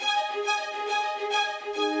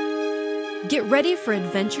Get ready for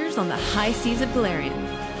adventures on the high seas of Galarian.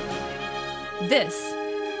 This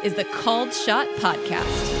is the Called Shot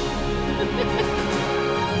Podcast.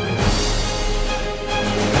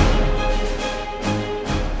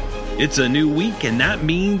 It's a new week, and that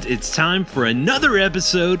means it's time for another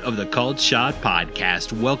episode of the Called Shot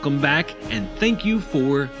Podcast. Welcome back, and thank you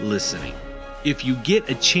for listening. If you get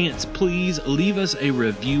a chance, please leave us a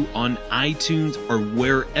review on iTunes or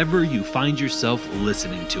wherever you find yourself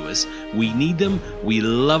listening to us. We need them, we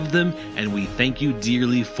love them, and we thank you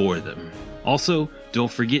dearly for them. Also,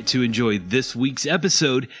 don't forget to enjoy this week's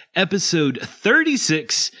episode, episode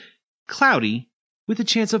 36, Cloudy with a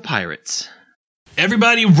Chance of Pirates.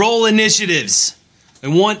 Everybody roll initiatives. I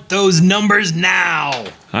want those numbers now.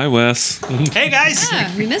 Hi, Wes. Hey, guys.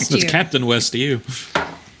 Yeah, we missed It's you. Captain Wes to you.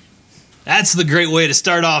 That's the great way to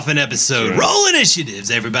start off an episode. Sure. Roll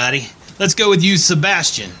initiatives, everybody. Let's go with you,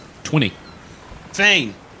 Sebastian. 20.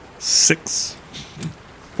 Fane. 6.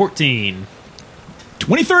 14.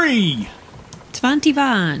 23!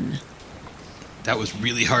 21. That was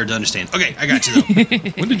really hard to understand. Okay, I got you, though.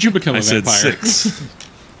 When did you become a vampire? 6.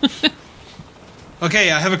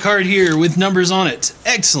 Okay, I have a card here with numbers on it.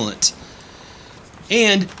 Excellent.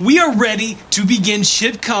 And we are ready to begin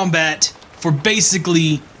ship combat for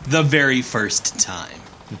basically the very first time.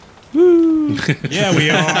 Yeah, we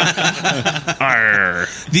are. Arr.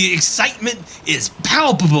 The excitement is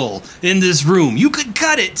palpable in this room. You could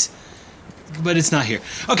cut it, but it's not here.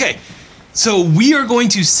 Okay, so we are going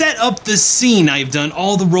to set up the scene. I've done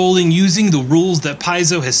all the rolling using the rules that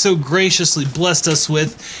Paizo has so graciously blessed us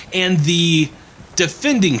with, and the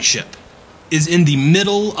defending ship is in the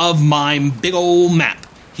middle of my big old map.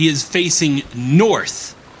 He is facing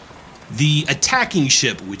north. The attacking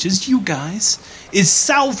ship, which is you guys, is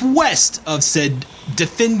southwest of said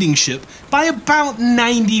defending ship by about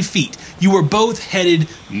 90 feet. You are both headed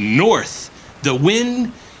north. The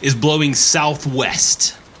wind is blowing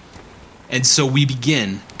southwest. And so we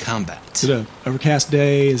begin combat. Is it an overcast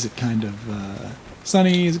day? Is it kind of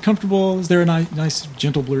sunny? Is it comfortable? Is there a nice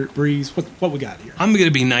gentle breeze? What we got here? I'm going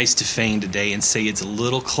to be nice to Fane today and say it's a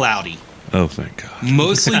little cloudy. Oh, thank God.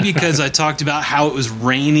 Mostly because I talked about how it was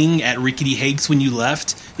raining at Rickety Hakes when you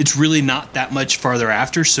left. It's really not that much farther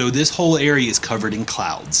after, so this whole area is covered in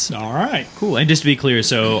clouds. All right. Cool. And just to be clear,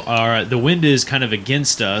 so the wind is kind of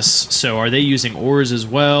against us. So are they using oars as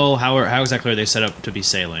well? How exactly are they set up to be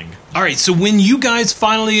sailing? All right, so when you guys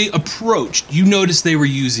finally approached, you noticed they were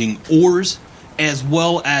using oars as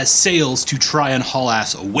well as sails to try and haul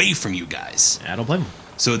ass away from you guys. I don't blame them.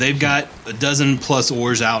 So they've got a dozen plus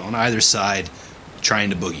oars out on either side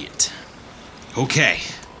trying to boogie it. Okay,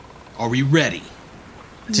 are we ready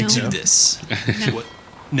to do this? No. What?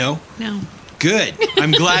 No? No. Good.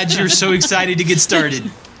 I'm glad you're so excited to get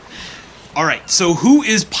started. All right, so who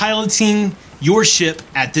is piloting your ship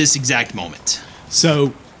at this exact moment?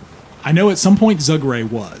 So, I know at some point Zugray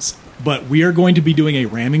was, but we are going to be doing a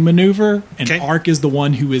ramming maneuver, and Okay. Ark is the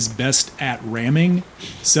one who is best at ramming.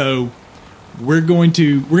 So, we're going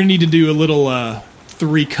to need to do a little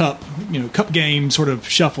 3-cup, cup game sort of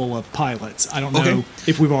shuffle of pilots. I don't know Okay.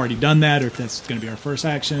 if we've already done that or if that's going to be our first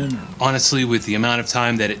action. Or... Honestly, with the amount of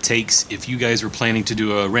time that it takes, if you guys were planning to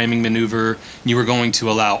do a ramming maneuver, you were going to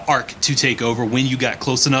allow Ark to take over when you got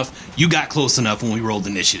close enough. You got close enough when we rolled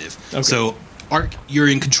initiative. Okay. So, Ark, you're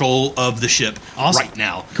in control of the ship Awesome. right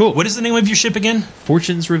now. Cool. What is the name of your ship again?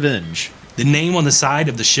 Fortune's Revenge. The name on the side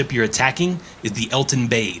of the ship you're attacking is the Elton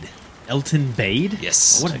Bade. Elton Bade?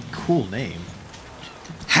 Yes. What a cool name.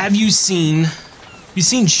 Have you seen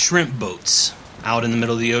shrimp boats out in the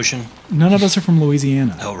middle of the ocean? None of us are from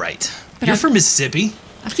Louisiana. Oh, right. But You're I've- from Mississippi.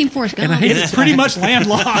 I've seen Forrest Gump. And I hate It's pretty much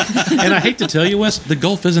landlocked. And I hate to tell you, Wes, the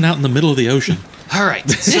Gulf isn't out in the middle of the ocean. All right.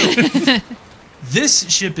 So this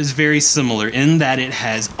ship is very similar in that it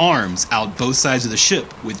has arms out both sides of the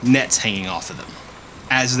ship with nets hanging off of them.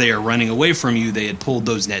 As they are running away from you, they had pulled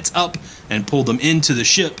those nets up and pulled them into the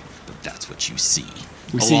ship. But that's what you see,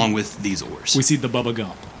 along with these oars. We see the Bubba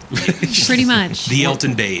Gump. Pretty much. The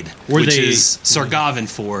Elton Bade, Were which they- is Sargavan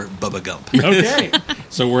for Bubba Gump. Okay.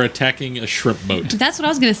 So we're attacking a shrimp boat. That's what I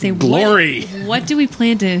was going to say. Glory. What do we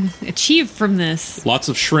plan to achieve from this? Lots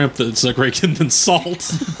of shrimp that's great than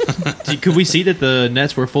salt. Could we see that the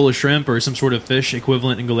nets were full of shrimp or some sort of fish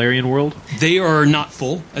equivalent in Galarian world? They are not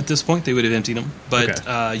full at this point. They would have emptied them. But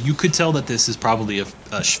Okay. you could tell that this is probably a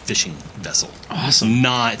fishing vessel. Awesome.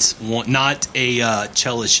 Not a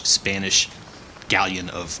Chelish Spanish galleon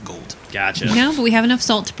of gold. Gotcha. No, but we have enough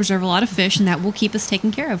salt to preserve a lot of fish, and that will keep us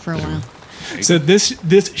taken care of for a while. So this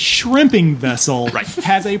shrimping vessel Right.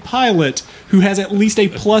 has a pilot who has at least a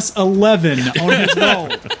plus 11 on his roll,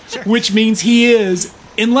 which means he is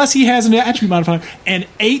unless he has an attribute modifier, an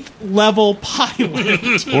 8th level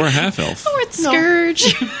pilot. Or a half elf. Or it's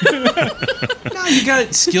Scourge. No, you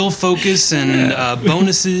got skill focus and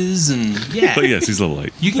bonuses and yeah. But yes, he's level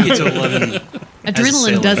 8. You can get to 11.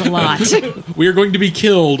 Adrenaline does a lot. We are going to be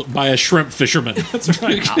killed by a shrimp fisherman. That's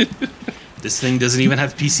right. This thing doesn't even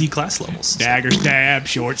have PC class levels. Dagger stab,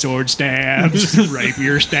 short sword stabs,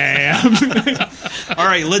 rapier stab. All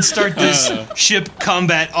right, let's start this ship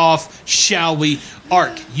combat off, shall we?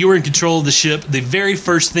 Ark, you are in control of the ship. The very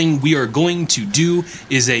first thing we are going to do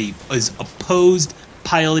is opposed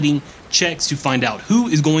piloting checks to find out who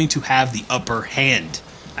is going to have the upper hand.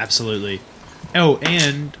 Absolutely. Oh,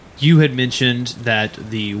 and you had mentioned that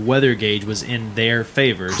the weather gauge was in their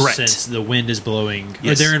favor Correct. since the wind is blowing.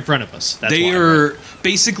 Yes. Or they're in front of us. That's They why, are right?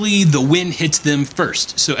 basically the wind hits them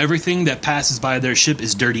first, so everything that passes by their ship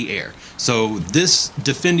is dirty air. So this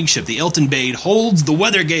defending ship, the Elton Bade, holds the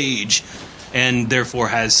weather gauge and therefore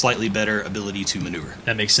has slightly better ability to maneuver.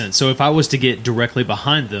 That makes sense. So if I was to get directly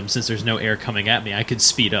behind them, since there's no air coming at me, I could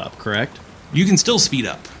speed up, correct? You can still speed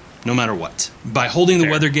up, no matter what. By holding the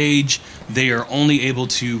Fair. weather gauge, they are only able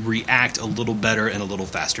to react a little better and a little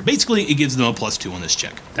faster. Basically, it gives them a +2 on this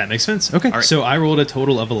check. That makes sense. Okay. right. So I rolled a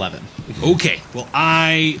total of 11. Okay, well,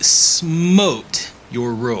 I smoked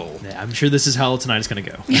your roll Yeah, I'm sure this is how tonight is going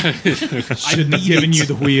to go. Shouldn't have given you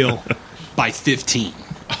the wheel. by 15.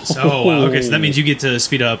 Oh, wow. Okay, so that means you get to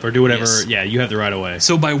speed up or do whatever. Yes. Yeah, you have the right of way.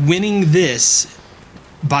 So by winning the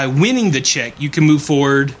check, you can move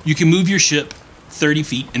forward. You can move your ship 30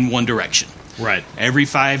 feet in one direction. Right. Every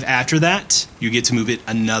 5 after that, you get to move it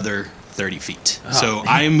another 30 feet. Oh, So man.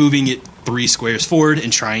 I am moving it 3 squares forward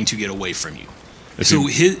and trying to get away from you. So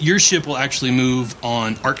your ship will actually move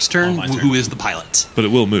on Ark's turn, On my turn. who is the pilot. But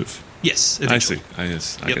it will move. Yes, I eventually. see. I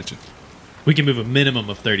Yep. get you. We can move a minimum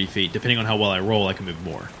of 30 feet. Depending on how well I roll, I can move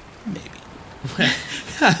more. Maybe.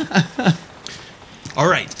 All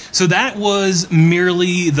right. So that was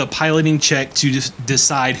merely the piloting check to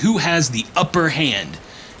decide who has the upper hand.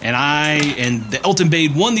 And the Elton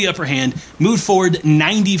Bade won the upper hand, moved forward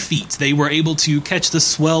 90 feet. They were able to catch the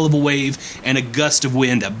swell of a wave and a gust of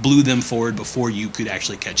wind that blew them forward before you could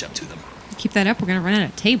actually catch up to them. Keep that up, we're going to run out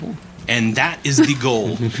of table. And that is the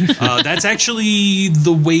goal. That's actually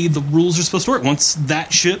the way the rules are supposed to work. Once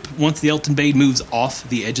the Elton Bade moves off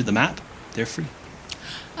the edge of the map, they're free.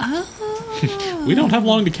 We don't have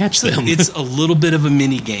long to catch them. It's a little bit of a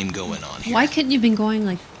mini game going on here. Why couldn't you have been going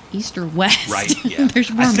like east or west? Right, yeah. There's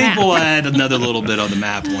more I think map. we'll add another little bit on the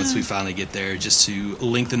map once we finally get there, just to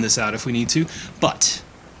lengthen this out if we need to. But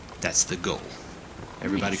that's the goal.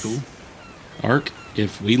 Everybody Nice. cool? Ark,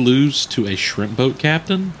 if we lose to a shrimp boat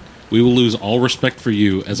captain, we will lose all respect for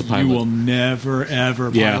you as a pilot. You will never, ever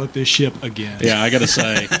Yeah. pilot this ship again. Yeah, I gotta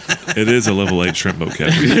say, It is a level 8 shrimp boat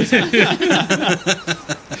captain.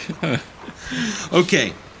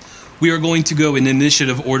 Okay. We are going to go in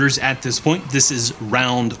initiative orders at this point. This is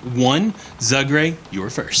round 1. Zugray, you're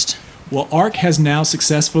first. Well, Ark has now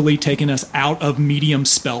successfully taken us out of medium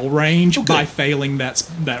spell range good. by failing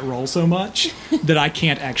that roll so much that I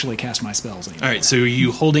can't actually cast my spells anymore. All right, so are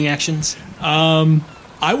you holding actions?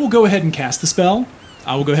 I will go ahead and cast the spell.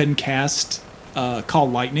 I will go ahead and cast Call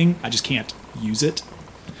Lightning. I just can't use it.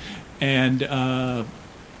 And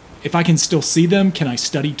if I can still see them, can I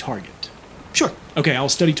study target? Sure. Okay, I'll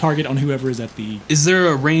study target on whoever is at the... Is there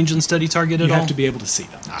a range and study target at You all? have to be able to see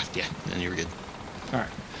them. Ah, yeah, then you're good. All right.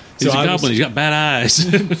 he's a I will- goblin. He's got bad eyes.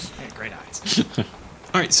 Hey, great eyes. All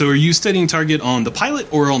right, so are you studying target on the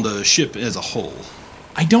pilot or on the ship as a whole?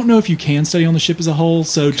 I don't know if you can study on the ship as a whole,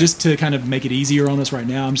 so just to kind of make it easier on us right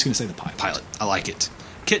now, I'm just going to say the pilot. Pilot. I like it.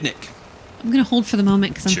 Kitnick. I'm going to hold for the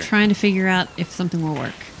moment because I'm Sure. trying to figure out if something will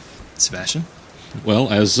work. Sebastian.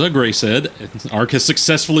 Well, as Zugray said, Ark has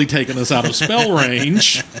successfully taken us out of spell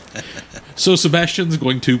range. So Sebastian's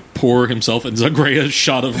going to pour himself and Zugray a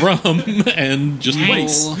shot of rum and just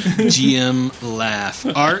waits. Full GM laugh.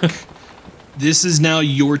 Ark, this is now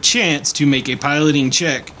your chance to make a piloting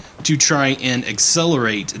check to try and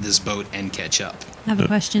accelerate this boat and catch up. I have a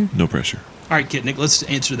question. No pressure. All right, Kitnick, let's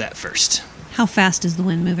answer that first. How fast is the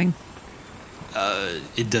wind moving?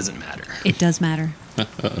 It doesn't matter. It does matter.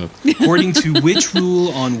 According to which rule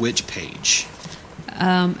on which page?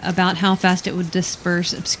 About how fast it would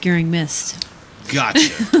disperse obscuring mist. Gotcha.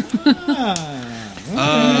 All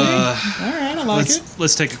right, I like it.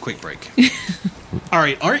 Let's take a quick break. All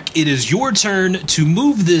right, Ark, it is your turn to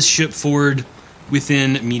move this ship forward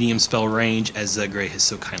within medium spell range, as Gray has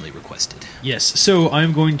so kindly requested. Yes. So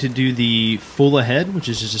I'm going to do the full ahead, which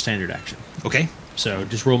is just a standard action. Okay. So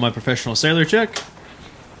just roll my professional sailor check.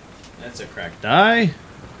 That's a cracked die.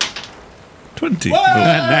 20.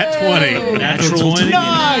 Nat 20. Natural 20.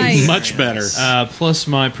 Nice. Much better. Plus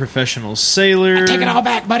my professional sailor. Take it all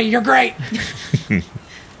back, buddy. You're great.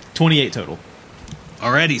 28 total.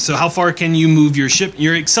 Alrighty, so how far can you move your ship?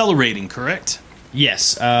 You're accelerating, correct?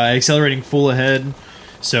 Yes, accelerating full ahead.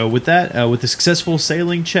 So with that, with a successful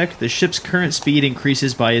sailing check, the ship's current speed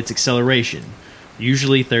increases by its acceleration,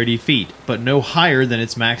 usually 30 feet, but no higher than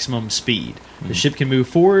its maximum speed. The ship can move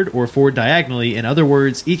forward or forward diagonally. In other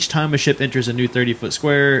words, each time a ship enters a new 30-foot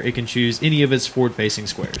square, it can choose any of its forward-facing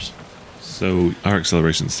squares. So our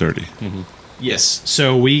acceleration is 30. Yes.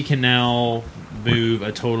 So we can now move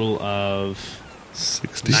a total of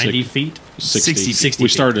 60. 90 feet. 60 feet. 60 We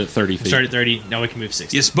feet. started at 30 feet. We started at 30. Now we can move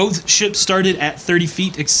 60. Yes, both ships started at 30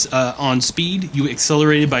 feet on speed. You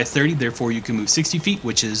accelerated by 30, therefore you can move 60 feet,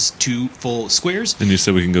 which is 2 full squares. And you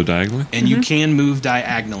said we can go diagonally? And you can move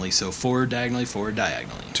diagonally, so forward diagonally, forward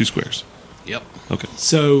diagonally. 2 squares. Yep. Okay.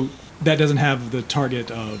 So that doesn't have the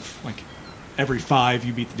target of like every 5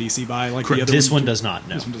 you beat the DC by like the other This one does not,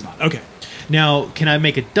 no. This one does not. Okay. Now, can I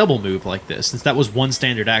make a double move like this? Since that was one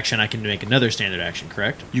standard action, I can make another standard action,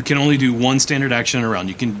 correct? You can only do one standard action in a round.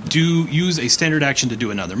 You can use a standard action to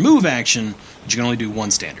do another move action, but you can only do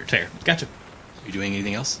one standard. Fair. Gotcha. Are you doing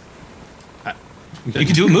anything else? You can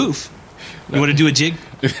do a move. You want to do a jig?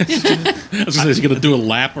 I was going to say, he's going to do a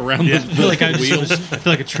lap around I the feel like I wheels.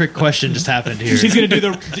 feel like a trick question just happened here. He's gonna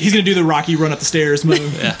do the Rocky run up the stairs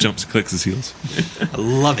move. Jumps, clicks his heels. I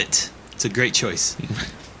love it. It's a great choice.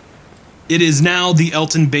 It is now the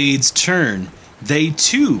Elton Bades' turn. They,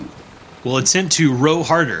 too, will attempt to row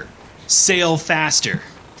harder, sail faster,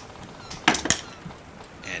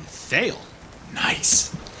 and fail.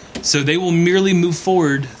 Nice. So they will merely move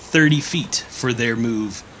forward 30 feet for their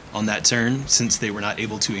move on that turn, since they were not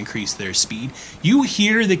able to increase their speed. You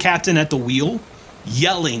hear the captain at the wheel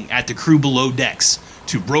yelling at the crew below decks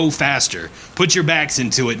to row faster. Put your backs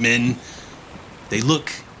into it, men. They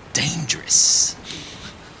look dangerous.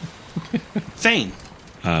 Fane.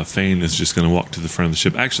 Fane is just going to walk to the front of the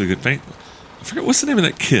ship. Actually, Fane, I forget, what's the name of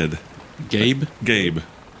that kid? Gabe? Gabe.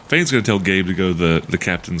 Fane's going to tell Gabe to go to the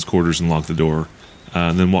captain's quarters and lock the door,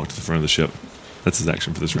 and then walk to the front of the ship. That's his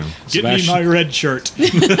action for this round. Get me my red shirt.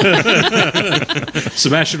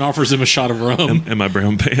 Sebastian offers him a shot of rum. And my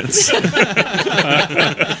brown pants.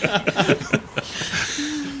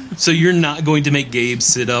 So you're not going to make Gabe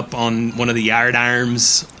sit up on one of the yard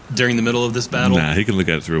arms during the middle of this battle? Nah, he can look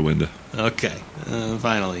at it through a window. Okay.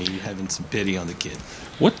 Finally, you're having some pity on the kid.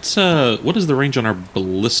 What is the range on our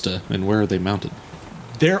ballista, and where are they mounted?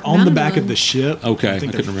 They're on the back of the ship. Okay, I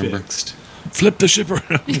think I they're couldn't remember. fixed. Flip the ship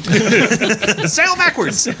around. Sail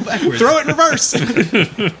backwards! Throw it in reverse.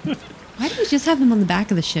 Why do we just have them on the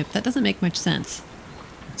back of the ship? That doesn't make much sense.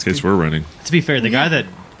 In case we're running. To be fair, the Yeah. guy that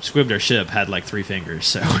squibbed our ship had like 3 fingers,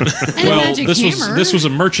 so... And a Well, magic this hammer. was a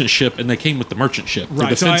merchant ship, and they came with the merchant ship. They're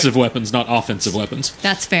Right, so defensive weapons, not offensive weapons.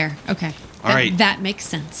 That's fair. Okay. All right. That makes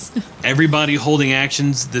sense. Everybody holding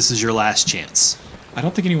actions, this is your last chance. I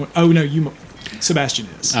don't think anyone. Oh no, you. Sebastian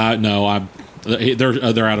is. No,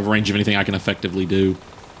 they're out of range of anything I can effectively do.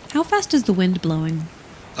 How fast is the wind blowing?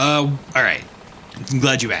 All right. I'm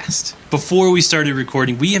glad you asked. Before we started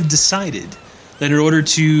recording, we have decided that in order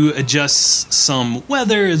to adjust some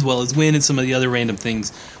weather as well as wind and some of the other random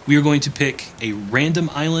things, we are going to pick a random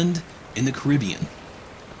island in the Caribbean.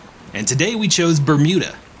 And today we chose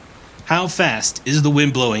Bermuda. How fast is the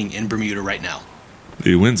wind blowing in Bermuda right now?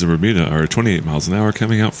 The winds in Bermuda are 28 miles an hour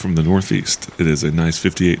coming out from the northeast. It is a nice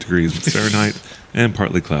 58 degrees Fahrenheit and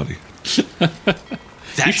partly cloudy.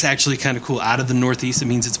 That's actually kind of cool. Out of the northeast, it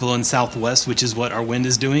means it's blowing southwest, which is what our wind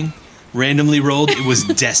is doing. Randomly rolled, it was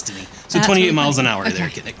destiny. So That's 28 really miles an funny. hour Okay. there,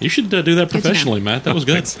 Kinnick. You should do that to know. professionally, Matt. That was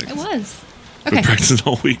good. It was. Been Okay. practicing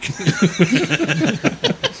all week.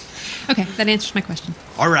 Okay. That answers my question.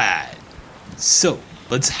 All right. So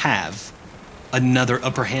let's have another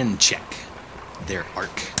upper hand check. Their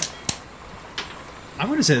arc. I'm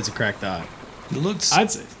going to say it's a cracked die. It looks.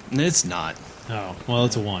 I'd say. It's not. Oh, well,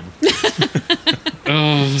 it's a 1.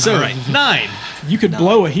 So, all right. 9. You could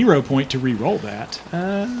blow a hero point to re-roll that.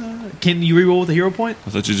 Can you reroll with a hero point? I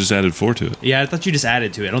thought you just added 4 to it. Yeah, I thought you just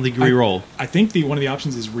added to it. I don't think you reroll. I think one of the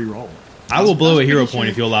options is re-roll. I will blow a hero pretty point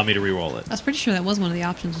sure. if you allow me to reroll it. I was pretty sure that was one of the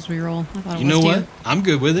options was reroll. I thought it You was know too. what? I'm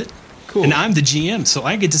good with it. Cool. And I'm the GM, so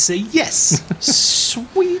I get to say yes.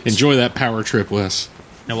 Sweet. Enjoy that power trip, Wes.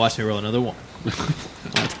 Now watch me roll another 1.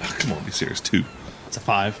 Oh, come on, be serious. 2, It's a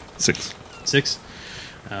 5. 6. 6.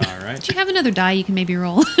 All right. Do you have another die you can maybe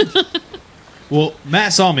roll? Well,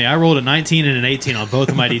 Matt saw me. I rolled a 19 and an 18 on both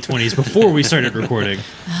of my d20s before we started recording.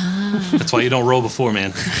 That's why you don't roll before,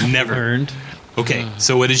 man. Never. Earned. Okay,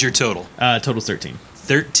 so what is your total? Total's 13.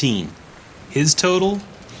 13. His total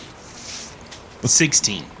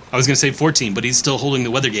 16. I was going to say 14, but he's still holding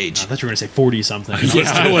the weather gauge. I thought you were going to say 40 something.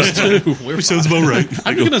 Yeah, I was too. Which sounds about right.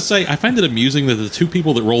 I'm going to say, I find it amusing that the two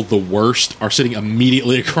people that rolled the worst are sitting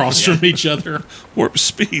immediately across from each other. Warp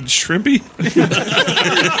speed, Shrimpy.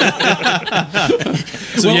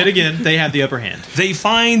 So yet again, they have the upper hand. They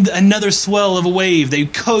find another swell of a wave. They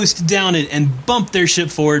coast down it and bump their ship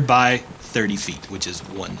forward by 30 feet, which is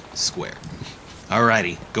 1 square.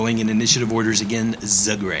 Alrighty, going in initiative orders again,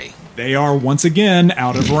 Zugray. They are once again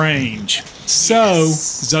out of range. So,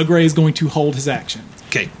 Zugray is going to hold his action.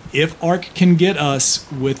 Okay, If Ark can get us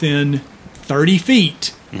within 30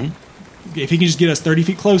 feet, if he can just get us 30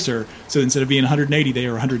 feet closer, so instead of being 180, they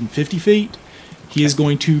are 150 feet, he is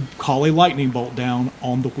going to call a lightning bolt down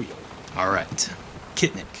on the wheel. alright.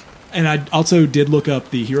 Kitnik. And I also did look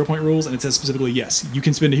up the hero point rules, and it says specifically, yes, you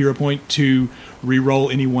can spend a hero point to re-roll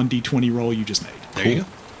any 1d20 roll you just made. There you go.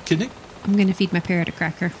 Kitnik. I'm going to feed my parrot a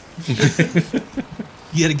cracker.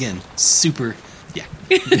 Yet again, super. Yeah.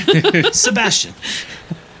 Sebastian.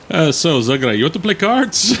 So, Zugray, you want to play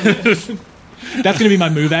cards? That's going to be my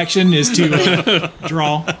move action, is to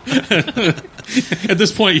draw. At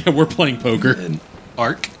this point, yeah, we're playing poker.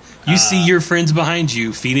 Ark. You see your friends behind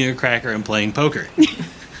you feeding a cracker and playing poker.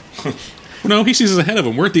 No, he sees us ahead of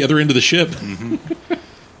him. We're at the other end of the ship.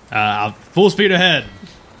 Full speed ahead.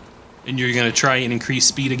 And you're going to try and increase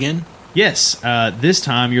speed again? Yes, this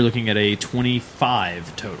time you're looking at a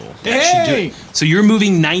 25 total. That should do it. So you're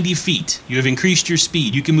moving 90 feet. You have increased your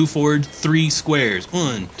speed. You can move forward 3 squares.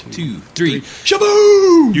 1, 2, 3.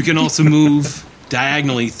 Shaboo! You can also move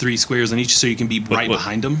diagonally 3 squares on each, so you can be right what-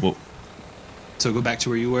 behind them. Well, So go back to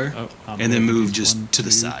where you were, I'm and then moving move these just 1, to the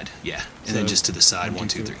 2. side. Yeah, and then So, just to the side. 1,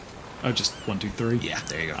 2, 3. Oh, just 1, 2, 3. Yeah,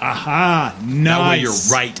 there you go. Aha! Nice. That way you're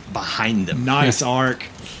right behind them. Nice, Ark.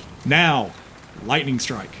 Now, lightning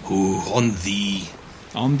strike Ooh, on the.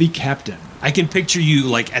 on the captain. I can picture you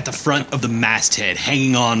like at the front of the masthead,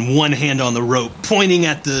 hanging on one hand on the rope, pointing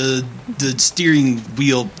at the steering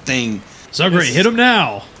wheel thing. Zugray, hit him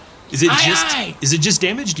now. Is it just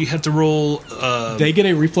damage? Do you have to roll? They get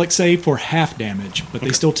a reflex save for half damage, but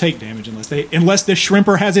they still take damage unless the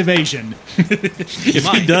shrimper has evasion. If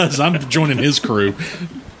he does, I'm joining his crew.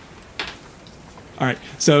 All right,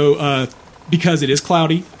 so because it is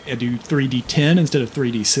cloudy, I do 3d10 instead of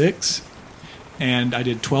 3d6, and I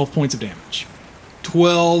did 12 points of damage.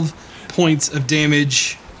 12 points of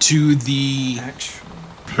damage to the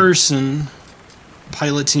person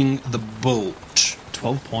piloting the boat.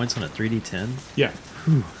 12 points on a 3d10. Yeah,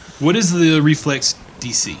 What is the reflex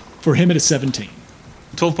DC? for him it is 17.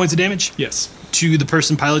 12 points of damage Yes, to the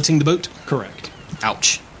person piloting the boat? correct.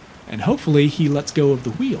 Ouch. And hopefully he lets go of the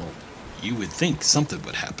wheel. You would think something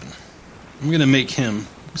would happen. I'm going to make him,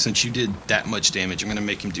 since you did that much damage, I'm going to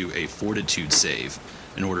make him do a fortitude save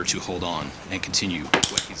in order to hold on and continue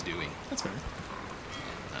what he's doing. That's fair.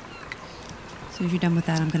 As soon as you're done with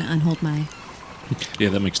that, I'm going to unhold my Yeah,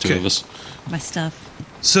 that makes 2 Okay. of us. stuff.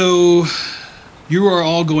 So, you are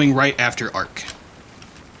all going right after Ark.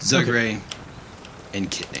 Zugray and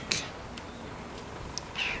Kitnik.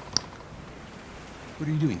 What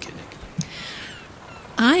are you doing, Kitnik?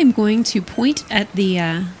 I'm going to point at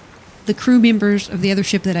the crew members of the other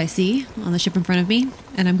ship that I see on the ship in front of me,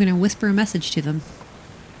 and I'm going to whisper a message to them.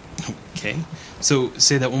 Okay. So,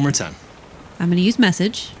 say that one more time. I'm going to use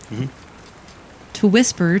message to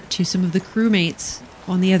whisper to some of the crewmates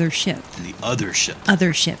on the other ship. The other ship.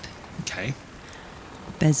 Other ship. Okay.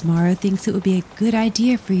 Besmara thinks it would be a good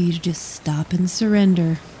idea for you to just stop and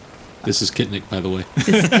surrender. This is Kitnik, by the way.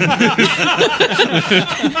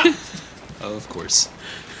 Oh, of course.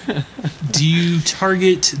 Do you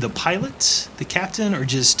target the pilot, the captain, or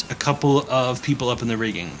just a couple of people up in the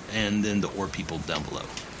rigging and then the oar people down below?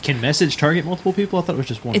 Can message target multiple people? I thought it was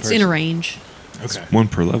just one It's person. in a range. Okay. 1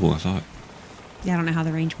 per level, I thought. Yeah, I don't know how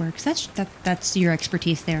the range works. That's your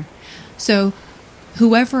expertise there. So,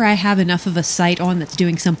 whoever I have enough of a sight on that's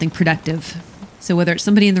doing something productive. So whether it's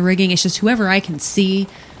somebody in the rigging, it's just whoever I can see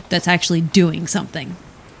that's actually doing something.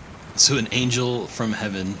 So an angel from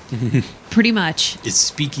heaven Pretty much. is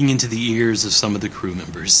speaking into the ears of some of the crew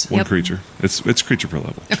members. One Yep. creature. It's creature per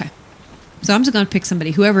level. Okay. So I'm just going to pick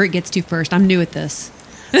somebody, whoever it gets to first. I'm new at this.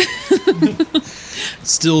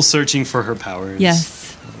 Still searching for her powers.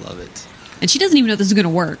 Yes. I love it. And she doesn't even know this is going to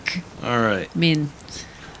work. All right. I mean,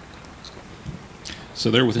 So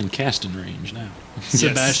they're within casting range now.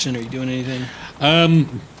 Sebastian, are you doing anything?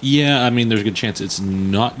 Yeah, I mean, there's a good chance it's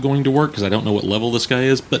not going to work because I don't know what level this guy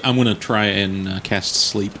is, but I'm going to try and cast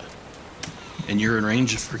Sleep. And you're in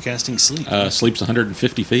range for casting sleep. Sleep's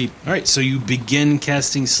 150 feet. All right, so you begin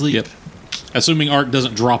casting sleep. Yep. Assuming Ark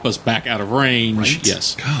doesn't drop us back out of range, Right.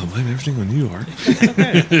 yes. God, blame everything on you, Art.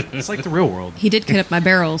 It's like the real world. He did cut up my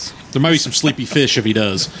barrels. There might be some sleepy fish if he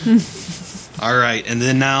does. All right, and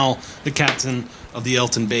then now the captain of the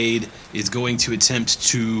Elton Bade is going to attempt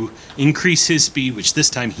to increase his speed, which this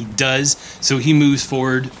time he does. So he moves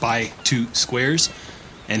forward by 2 squares,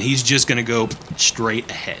 and he's just going to go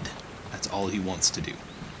straight ahead. That's all he wants to do,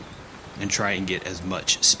 and try and get as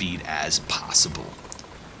much speed as possible.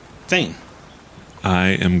 Thane. I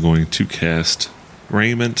am going to cast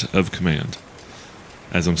Raiment of Command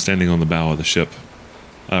as I'm standing on the bow of the ship.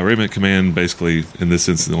 Raiment Command, basically, in this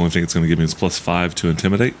instance, the only thing it's going to give me is +5 to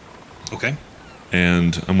Intimidate. Okay.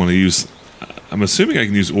 And I'm going to use, I'm assuming I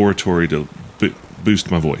can use Oratory to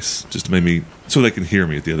boost my voice, just to make me, so they can hear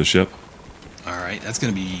me at the other ship. All right, that's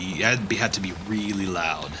going to be, that'd have to be really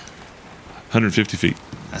loud. 150 feet.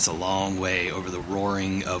 That's a long way over the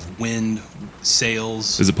roaring of wind,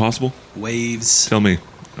 sails, Is it possible? waves. Tell me.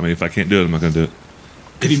 I mean, if I can't do it, I'm not going to do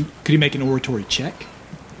it. Could he make an oratory check?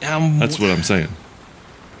 That's what I'm saying.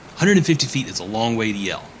 150 feet is a long way to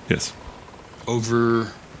yell Yes.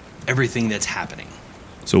 over everything that's happening.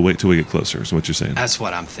 So wait till we get closer, is what you're saying. That's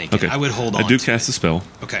what I'm thinking. Okay. I would hold on. I do to cast it. a spell,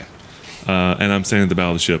 Okay. and I'm standing at the bow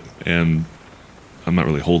of the ship, and I'm not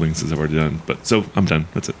really holding since I've already done. But so I'm done.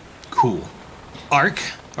 That's it. Cool. Ark,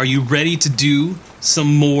 are you ready to do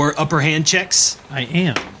some more upper hand checks? I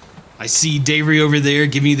am. I see Davey over there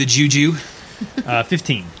giving you the juju.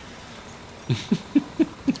 15.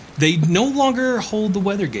 They no longer hold the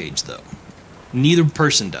weather gauge, though. Neither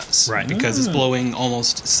person does. Right. Because it's blowing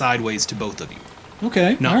almost sideways to both of you.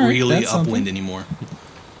 Okay. Not all right, really that's upwind something. anymore.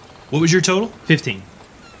 What was your total? 15.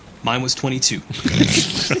 Mine was 22.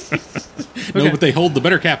 No, but they hold the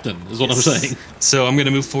better captain, is what I'm saying. So I'm going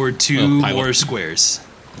to move forward 2 Oh, pilot. more squares.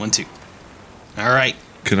 1, 2. All right.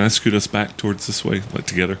 Can I scoot us back towards this way, like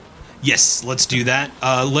together? Yes, let's do that.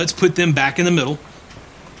 Let's put them back in the middle,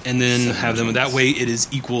 and then have them. That way, it is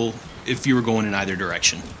equal if you were going in either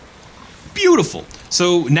direction. Beautiful.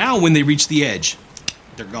 So now, when they reach the edge,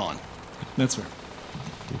 they're gone. That's right.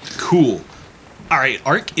 Cool. All right,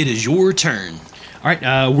 Ark, it is your turn. All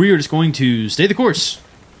right, we are just going to stay the course.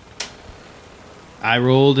 I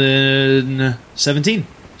rolled in 17.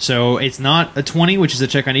 So it's not a 20, which is a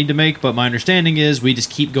check I need to make, but my understanding is we just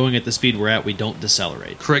keep going at the speed we're at. We don't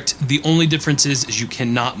decelerate. Correct. The only difference is you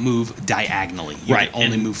cannot move diagonally. You Right, can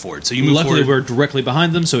only and move forward. So you move Luckily, forward. we're directly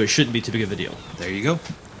behind them, so it shouldn't be too big of a deal. There you go.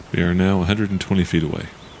 We are now 120 feet away,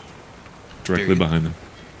 directly Very good. behind them.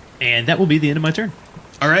 And that will be the end of my turn.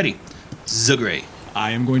 Alrighty. Zugray.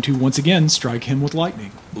 I am going to once again strike him with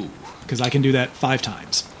lightning Ooh. because I can do that 5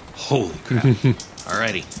 times. Holy crap.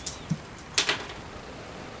 Alrighty.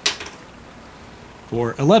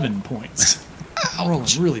 For 11 points. I'm rolling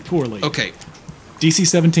really poorly. Okay. DC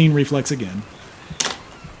 17 reflex again.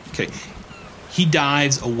 Okay. He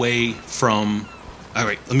dives away from. All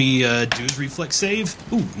right, let me do his reflex save.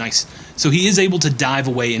 Ooh, nice. So he is able to dive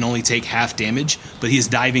away and only take half damage, but he is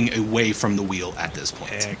diving away from the wheel at this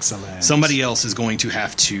point. Excellent. Somebody else is going to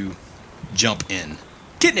have to jump in.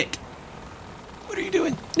 Kitnick, what are you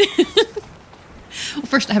doing? Well,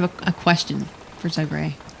 first, I have a question for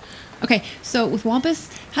Zugray. Okay, so with Wampus,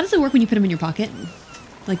 how does it work when you put him in your pocket?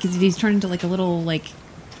 Like, is he turned into like a little like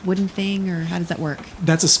wooden thing, or how does that work?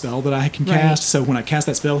 That's a spell that I can Right. cast. So when I cast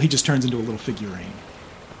that spell, he just turns into a little figurine.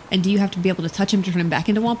 And do you have to be able to touch him to turn him back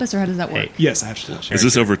into Wampus, or how does that work? Hey. Yes, I have to touch. Is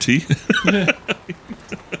this over tea?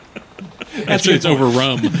 Actually, it's over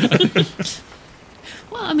rum.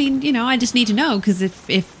 Well, I mean, I just need to know, because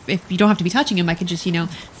if you don't have to be touching him, I could just,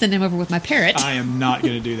 send him over with my parrot. I am not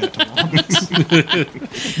going to do that to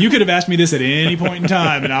Wampus. You could have asked me this at any point in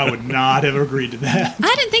time, and I would not have agreed to that.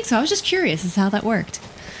 I didn't think so. I was just curious as to how that worked.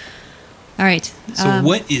 All right. So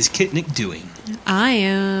what is Kitnick doing? I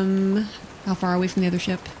am. How far away from the other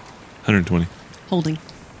ship? 120. Holding.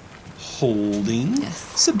 Holding. Yes.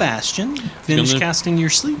 Sebastian, finish Gonna- casting your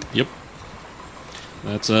sleep. Yep.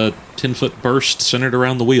 That's a 10-foot burst centered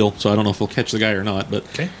around the wheel, so I don't know if we'll catch the guy or not, but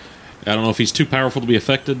Okay. I don't know if he's too powerful to be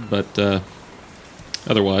affected, but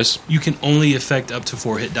otherwise, You can only affect up to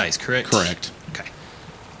 4 hit dice, correct? correct. Okay.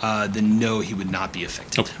 Then no, he would not be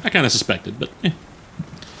affected. Oh, I kind of suspected, but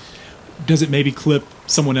Does it maybe clip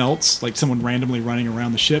someone else, like someone randomly running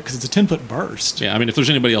around the ship? Because it's a 10-foot burst. yeah, I mean, if there's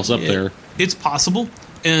anybody else up there, It's possible.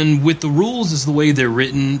 And with the rules as the way they're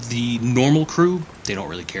written, the normal crew, they don't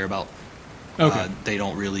really care about. Okay. They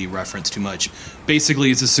don't really reference too much.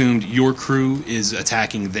 Basically, it's assumed your crew is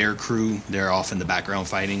attacking their crew. They're off in the background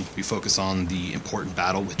fighting. We focus on the important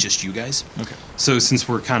battle with just you guys. Okay. So since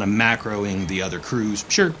we're kind of macroing the other crews,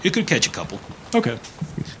 sure, it could catch a couple. Okay.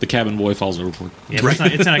 The cabin boy falls overboard. Yeah, but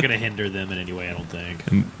it's not going to hinder them in any way, I don't think.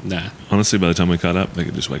 Nah. Honestly, by the time we caught up, they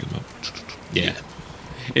could just wake him up. Yeah.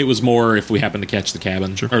 It was more if we happened to catch the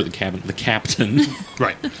cabin. Or the captain.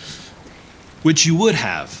 Right. Which you would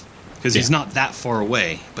have, because he's Yeah. not that far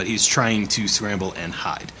away, but he's trying to scramble and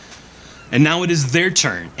hide. And now it is their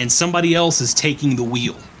turn, and somebody else is taking the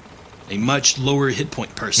wheel. A much lower hit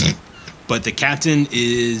point person. But the captain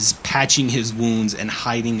is patching his wounds and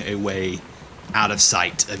hiding away out of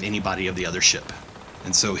sight of anybody of the other ship.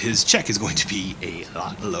 And so his check is going to be a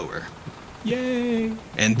lot lower. Yay!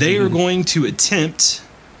 And they are going to attempt,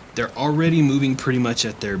 they're already moving pretty much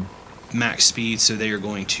at their max speed, so they are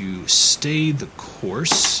going to stay the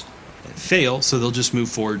course and fail, so they'll just move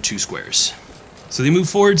forward 2 squares. So they move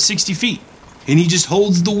forward 60 feet, and he just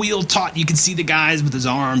holds the wheel taut. You can see the guys with his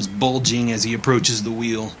arms bulging as he approaches the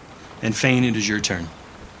wheel. And Fane, it is your turn.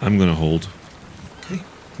 I'm going to hold. Okay.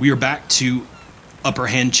 We are back to upper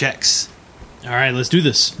hand checks. All right, let's do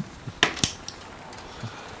this.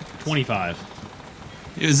 25.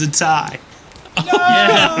 It was a tie.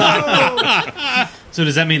 So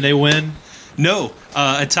does that mean they win? No,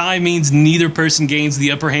 a tie means neither person gains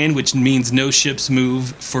the upper hand, which means no ships move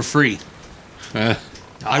for free. I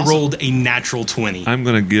rolled a natural 20. I'm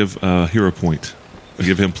going to give a hero point. I'll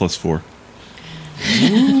give him +4.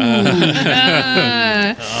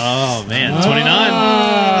 Oh, man.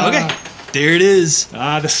 29. Okay, there it is.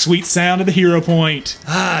 The sweet sound of the hero point.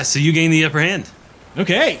 So you gain the upper hand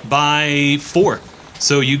Okay. by 4.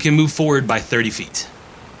 So you can move forward by 30 feet.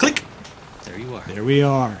 Click. There you are. There we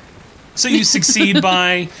are. So you succeed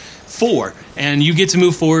by 4, and you get to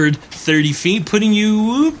move forward 30 feet, putting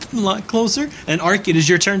you a lot closer. And Ark, it is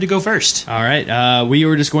your turn to go first. All right, we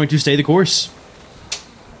are just going to stay the course.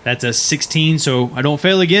 That's a 16, so I don't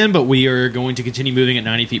fail again, but we are going to continue moving at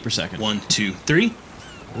 90 feet per second. 1, 2, 3.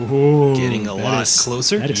 Ooh, Getting a that lot is-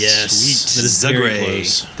 closer. That is Yes. sweet. That is very Zugray.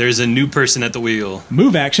 close. There's a new person at the wheel.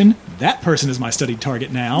 Move action. That person is my studied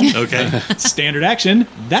target now. Okay. Standard action.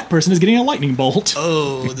 That person is getting a lightning bolt.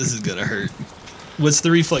 Oh, this is gonna hurt. What's the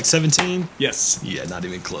reflex? 17? Yes. Yeah, not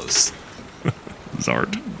even close.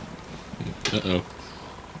 Zard. Uh-oh.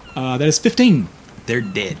 That is 15. They're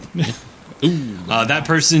dead. That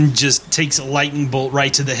person just takes a lightning bolt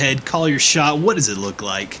right to the head. Call your shot. What does it look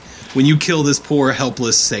like when you kill this poor,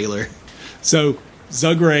 helpless sailor? So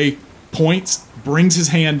Zugray points, brings his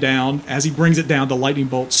hand down. As he brings it down, the lightning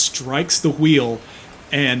bolt strikes the wheel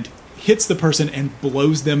and hits the person and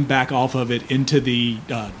blows them back off of it into the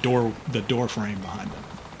door frame behind them.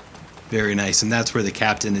 Very nice. And that's where the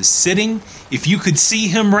captain is sitting. If you could see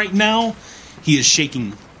him right now, he is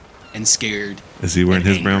shaking and scared. Is he wearing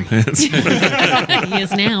his brown pants? He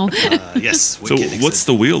is now. Yes. So what's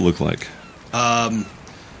the wheel look like?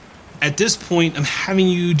 At this point, I'm having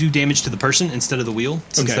you do damage to the person instead of the wheel,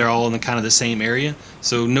 since Okay. they're all in the kind of the same area.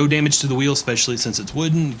 So no damage to the wheel, especially since it's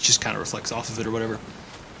wooden. It just kind of reflects off of it or whatever.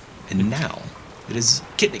 And now it is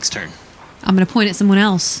Kitnick's turn. I'm going to point at someone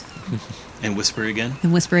else And whisper again.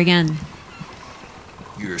 and whisper again.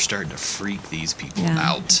 You're starting to freak these people Yeah.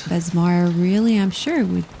 out. Besmar, really, I'm sure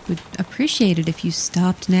would appreciate it if you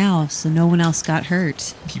stopped now so no one else got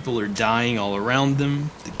hurt. People are dying all around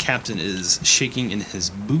them. The captain is shaking in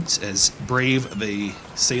his boots, as brave of a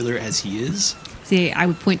sailor as he is. See, I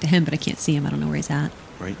would point to him, but I can't see him. I don't know where he's at.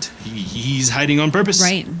 Right? He's hiding on purpose.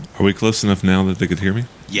 Right. Are we close enough now that they could hear me?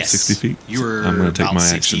 Yes. 60 feet? You were I'm going to take about my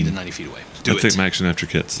 60 action. to 90 feet away. Do I'll it. take my action after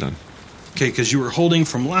Kit's done. Okay, because you were holding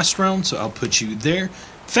from last round, so I'll put you there.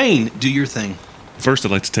 Fane, do your thing. First,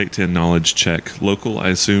 I'd like to take 10 knowledge check. Local, I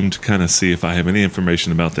assume, to kind of see if I have any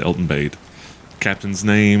information about the Elton Bade. Captain's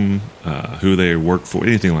name, who they work for,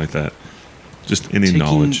 anything like that. Just any Taking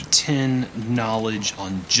knowledge. 10 knowledge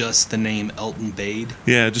on just the name Elton Bade.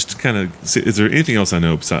 Yeah, just to kind of see, is there anything else I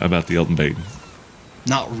know about the Elton Bade?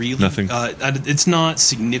 Not really. Nothing. It's not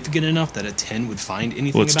significant enough that a 10 would find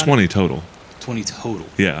anything Well, it's about 20 it. total. 20 total.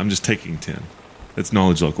 Yeah, I'm just taking 10. It's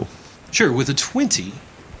knowledge local. Sure, with a 20,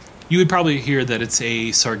 you would probably hear that it's a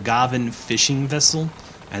Sargavan fishing vessel,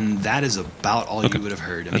 and that is about all Okay. you would have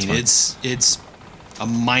heard. I That's mean, fine. it's a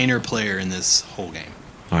minor player in this whole game.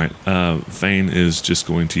 All right, Fane is just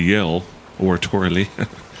going to yell oratorily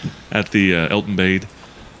at the Elton Bade.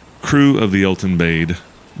 Crew of the Elton Bade,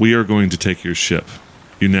 we are going to take your ship.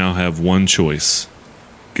 You now have one choice.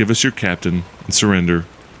 Give us your captain and surrender,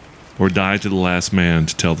 or die to the last man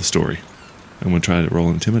to tell the story. I'm going to try to roll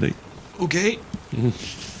intimidate. Okay.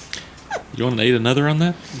 You want to aid another on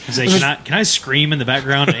that? He's like, can I scream in the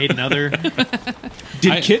background and aid another?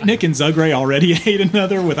 Did I- Kitnick and Zugray already hate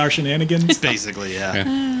another with our shenanigans? Basically, yeah.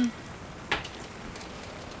 Yeah.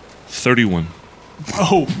 31.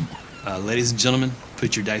 Oh, Ladies and gentlemen,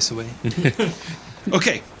 Put your dice away.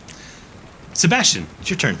 Okay. Sebastian, it's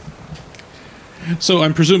your turn. So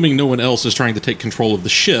I'm presuming no one else is trying to take control of the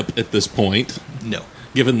ship at this point, No.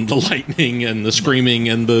 given the lightning and the screaming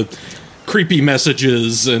and the creepy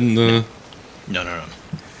messages and No.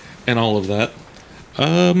 and all of that.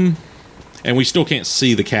 And we still can't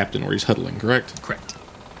see the captain where he's huddling, correct? Correct.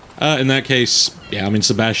 In that case, yeah, I mean,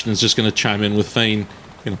 Sebastian is just going to chime in with Thane.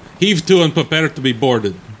 Heave to and prepare to be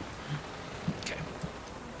boarded. Okay.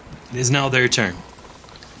 It is now their turn.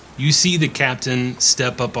 You see the captain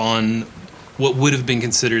step up on what would have been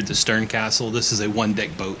considered the stern castle. This is a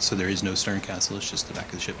one-deck boat, so there is no stern castle. It's just the back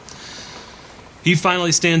of the ship. He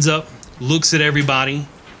finally stands up, looks at everybody,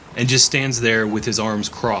 and just stands there with his arms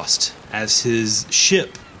crossed as his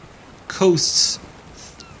ship coasts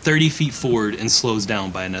 30 feet forward and slows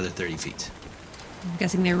down by another 30 feet. I'm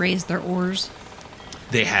guessing they raised their oars.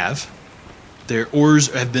 They have. Their oars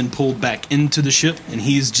have been pulled back into the ship, and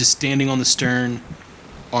he is just standing on the stern,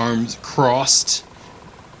 arms crossed.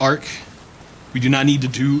 Ark, we do not need to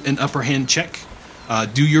do an upper hand check.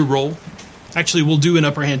 Do your roll. Actually, we'll do an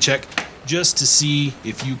upper hand check just to see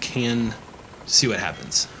if you can see what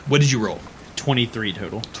happens. What did you roll? 23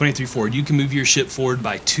 total. 23 forward. You can move your ship forward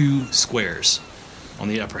by 2 squares on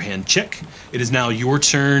the upper hand check. It is now your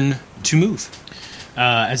turn to move.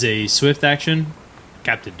 As a swift action,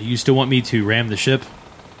 Captain, do you still want me to ram the ship?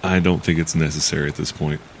 I don't think it's necessary at this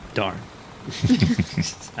point. Darn.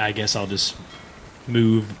 I guess I'll just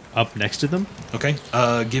move up next to them. Okay.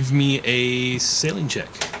 Give me a sailing check.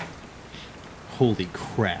 Holy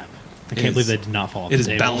crap. I It can't believe is- that did not fall off It the is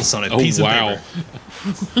table. balanced on a Oh, piece wow.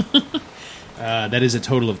 of paper. That is a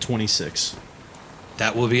total of 26.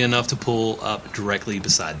 That will be enough to pull up directly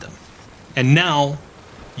beside them. And now,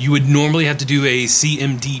 you would normally have to do a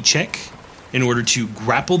CMD check in order to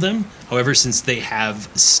grapple them. However, since they have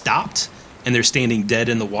stopped and they're standing dead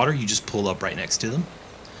in the water, you just pull up right next to them.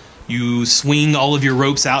 You swing all of your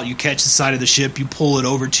ropes out, you catch the side of the ship, you pull it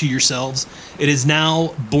over to yourselves. It is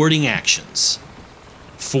now boarding actions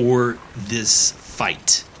for this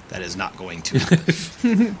fight that is not going to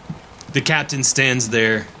happen. The captain stands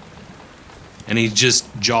there and he's just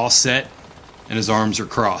jaw set and his arms are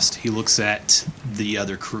crossed. He looks at the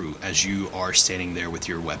other crew as you are standing there with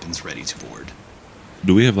your weapons ready to board.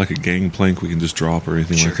 Do we have like a gangplank we can just drop or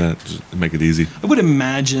anything like Sure. that? Just make it easy. I would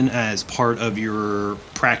imagine as part of your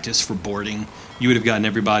practice for boarding, you would have gotten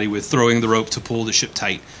everybody with throwing the rope to pull the ship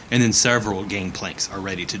tight, and then several gangplanks are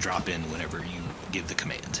ready to drop in whenever you give the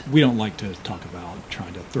command. We don't like to talk about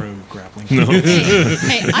trying to throw grappling.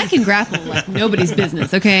 Hey, I can grapple like nobody's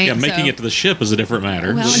business, okay? Yeah, making So- it to the ship is a different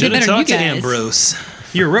matter. Well, Should have better than talked you to guys. Ambrose.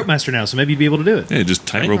 You're a rope master now, so maybe you'd be able to do it. Yeah, just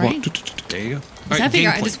tight Right, rope. right. There you go. So I figure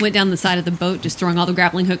I just went down the side of the boat, just throwing all the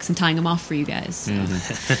grappling hooks and tying them off for you guys. So.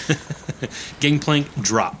 Gangplank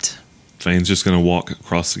dropped. Fane's just going to walk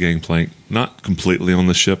across the gangplank, not completely on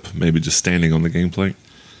the ship, maybe just standing on the gangplank.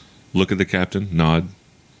 Look at the captain, nod.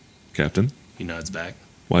 Captain, He nods back.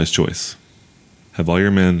 wise choice. Have all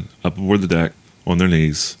your men up aboard the deck, on their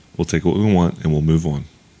knees. We'll take what we want and we'll move on.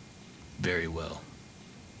 Very well.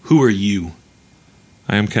 Who are you?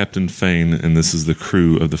 I am Captain Fane, and this is the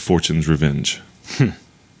crew of the Fortune's Revenge.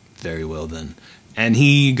 Very well then. And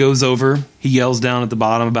he goes over, he yells down at the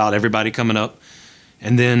bottom about everybody coming up,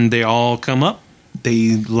 and then they all come up.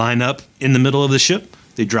 They line up in the middle of the ship.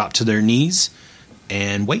 They drop to their knees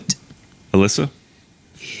and wait. Alyssa,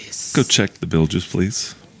 Yes. go check the bilges,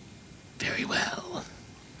 please. Very well.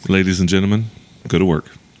 Ladies and gentlemen, go to work.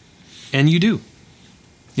 And you do.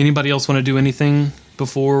 Anybody else want to do anything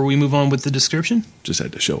before we move on with the description? Just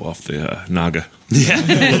had to show off the Naga.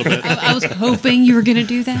 Yeah. I was hoping you were going to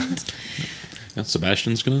do that. And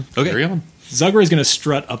Sebastian's going to Okay. carry on. Zugra is going to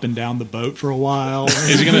strut up and down the boat for a while.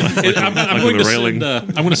 Is he gonna, I'm on going the to railing. send,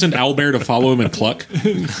 I'm going to send Owlbear to follow him and cluck.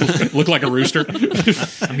 Look like a rooster.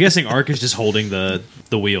 I'm guessing Ark is just holding the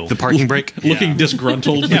wheel. The parking brake? Looking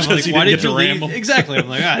disgruntled Yeah, I'm because like, he why didn't did get you to ram leave? him. Exactly. I'm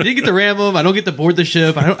like, I didn't get to ram him. I don't get to board the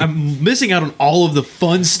ship. I'm missing out on all of the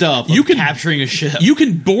fun stuff. You Of can- capturing a ship. You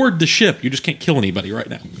can board the ship. You just can't kill anybody right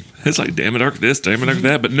now. It's like, damn it, Ark this, damn it, Ark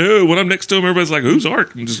that. But no, when I'm next to him, everybody's like, who's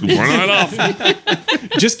Ark? I'm just running right off.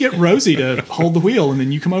 Just get Rosie to hold the wheel, and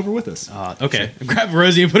then you come over with us. Okay, grab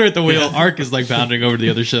Rosie and put her at the wheel. Ark is like bounding over to the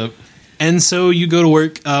other ship. And so you go to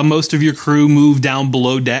work. Most of your crew move down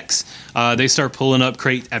below decks. They start pulling up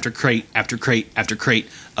crate after crate after crate after crate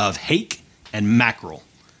of hake and mackerel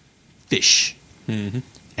fish. And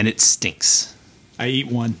it stinks. I eat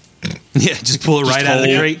one. Yeah, just pull it right out of the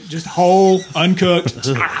whole. crate. Just whole, uncooked.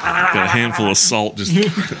 Got a handful of salt,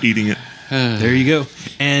 just eating it. There you go.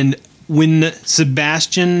 And When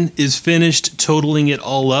Sebastian is finished totaling it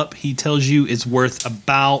all up, he tells you it's worth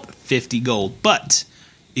about 50 gold, but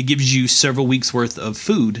it gives you several weeks worth of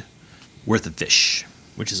food, worth of fish.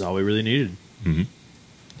 Which is all we really needed.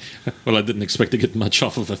 Well, I didn't expect to get much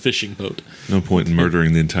off of a fishing boat. No point in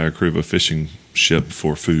murdering the entire crew of a fishing ship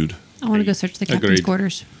for food. I want to go search the captain's Agreed.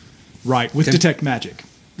 quarters. Right, with detect magic.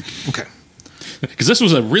 Okay. Because this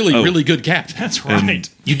was a really, really good captain. That's right.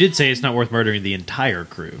 You did say it's not worth murdering the entire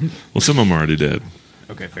crew. Well, some of them are already dead.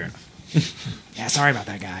 Okay, fair enough. Yeah, sorry about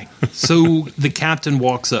that guy. So the captain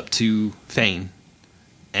walks up to Fane,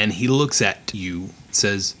 and he looks at you,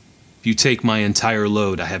 says, "If you take my entire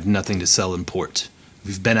load, I have nothing to sell in port.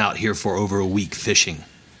 We've been out here for over a week fishing.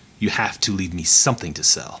 You have to leave me something to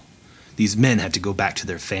sell. These men have to go back to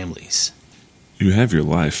their families." You have your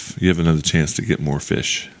life. You have another chance to get more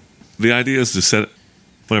fish. The idea is to set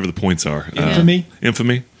whatever the points are. Infamy?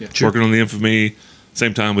 Infamy. Yeah, sure. Working on the infamy.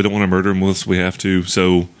 Same time, we don't want to murder them unless we have to.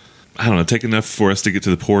 So, I don't know, take enough for us to get to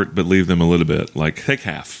the port, but leave them a little bit. Like, take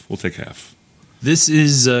half. We'll take half. This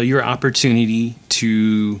is your opportunity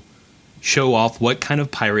to show off what kind of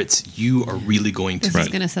pirates you are really going to This be. is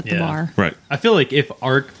going to set the Yeah. bar. Right. I feel like if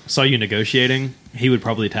Ark saw you negotiating, he would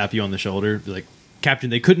probably tap you on the shoulder, be like, "Captain,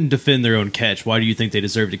 they couldn't defend their own catch. Why do you think they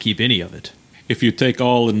deserve to keep any of it?" If you take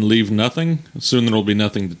all and leave nothing, soon there will be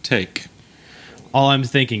nothing to take. All I'm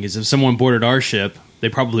thinking is if someone boarded our ship, they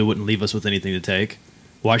probably wouldn't leave us with anything to take.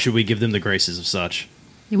 Why should we give them the graces of such?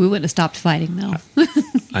 Yeah, we wouldn't have stopped fighting, though.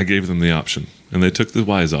 I gave them the option, and they took the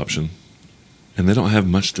wise option. And they don't have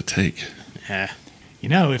much to take. Eh. You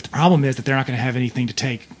know, if the problem is that they're not going to have anything to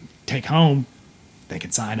take home, they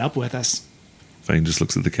can sign up with us. Fane just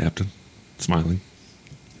looks at the captain, smiling.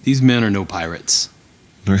 These men are no pirates.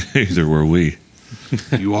 Neither were we.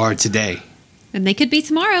 You are today. And they could be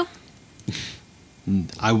tomorrow.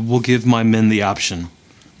 I will give my men the option,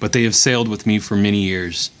 but they have sailed with me for many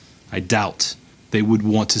years. I doubt they would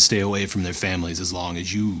want to stay away from their families as long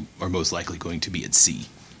as you are most likely going to be at sea.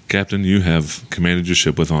 Captain, you have commanded your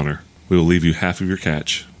ship with honor. We will leave you half of your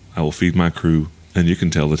catch. I will feed my crew, and you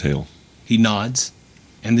can tell the tale. He nods,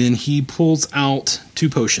 and then he pulls out 2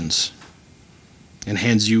 potions and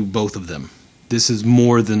hands you both of them. This is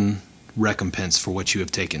more than recompense for what you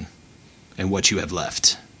have taken and what you have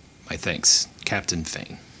left. My thanks, Captain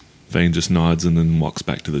Fane. Fane just nods and then walks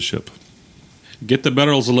back to the ship. Get the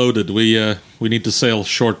barrels loaded. We need to sail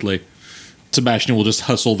shortly. Sebastian will just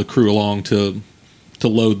hustle the crew along to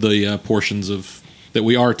load the portions of that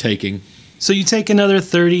we are taking. So you take another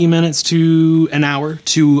 30 minutes to an hour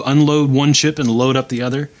to unload one ship and load up the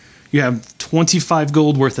other. You have 25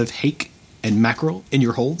 gold worth of hake and mackerel in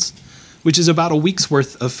your holds, which is about a week's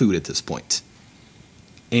worth of food at this point.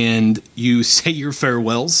 And you say your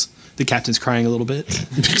farewells. The captain's crying a little bit.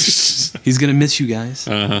 He's going to miss you guys.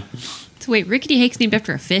 So wait, Rickety Hake's named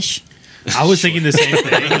after a fish? I was thinking the same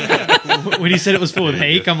thing. When he said it was full of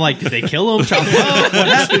hake, I'm like, did they kill him? Chop him up? What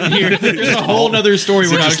happened here? There's a whole other story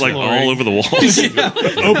we're not Just like exploring. all over the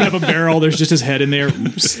walls. Open up a barrel, there's just his head in there.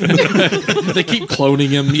 Oops. They keep cloning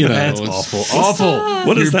him, you know. That's it's- awful. Awful.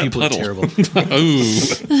 What is Your that people are puddle? terrible.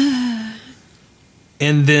 Ooh.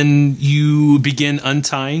 And then you begin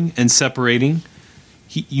untying and separating.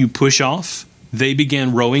 You push off. They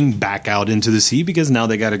began rowing back out into the sea because now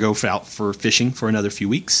they got to go out for fishing for another few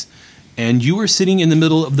weeks. And you are sitting in the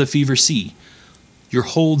middle of the Fever Sea. Your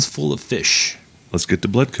hold's full of fish. Let's get to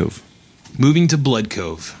Blood Cove. Moving to Blood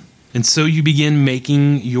Cove. And so you begin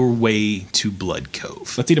making your way to Blood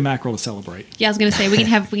Cove. Let's eat a mackerel to celebrate. Yeah, I was going to say we can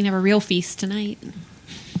have a real feast tonight.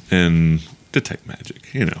 And detect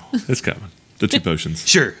magic. You know, it's coming. The 2 potions.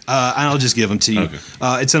 Sure, I'll just give them to you. Okay.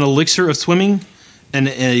 It's an elixir of swimming and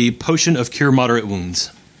a potion of cure moderate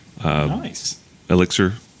wounds. Nice.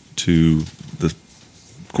 Elixir to the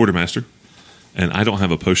quartermaster. And I don't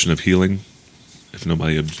have a potion of healing. If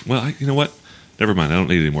nobody... you know what? Never mind. I don't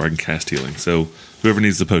need it anymore. I can cast healing. So whoever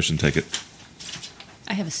needs the potion, take it.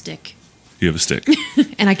 I have a stick. You have a stick.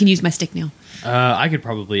 And I can use my stick now. I could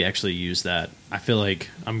probably actually use that. I feel like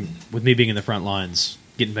with me being in the front lines,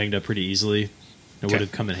 getting banged up pretty easily, it would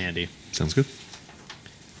have come in handy. Sounds good.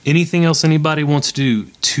 Anything else anybody wants to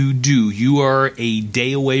do? You are a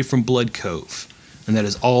day away from Blood Cove, and that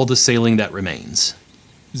is all the sailing that remains.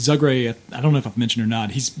 Zugray, I don't know if I've mentioned or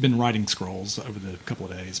not, he's been writing scrolls over the couple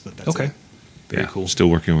of days, but that's Okay. it. Very Yeah, cool. Still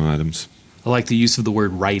working on items. I like the use of the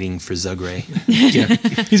word writing for Zugray.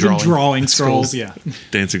 He's been drawing scrolls, Scrolls. yeah.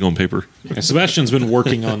 Dancing on paper. And Sebastian's been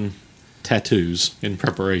working on tattoos in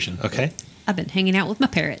preparation. Okay. I've been hanging out with my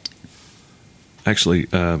parrot. Actually,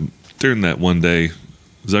 during that one day,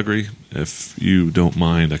 Zugry, if you don't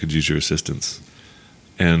mind, I could use your assistance.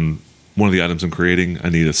 And one of the items I'm creating, I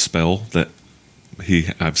need a spell that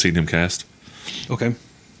I've seen him cast, Okay.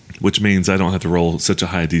 which means I don't have to roll such a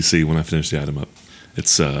high DC when I finish the item up.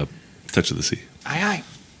 It's Touch of the Sea. Aye, aye.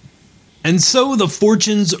 And so the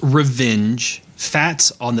Fortune's Revenge,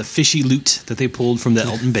 fat on the fishy loot that they pulled from the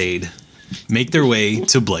Elton Bade, make their way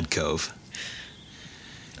to Blood Cove.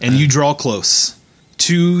 And you draw close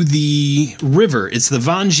to the river. It's the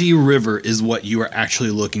Vanji River is what you are actually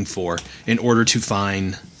looking for in order to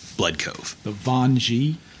find Blood Cove. The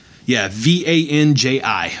Vanji. Yeah, Vanji,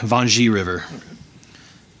 Vanji River.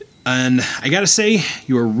 And I gotta say,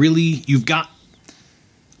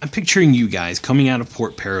 I'm picturing you guys coming out of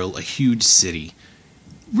Port Peril, a huge city.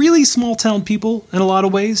 Really small town people in a lot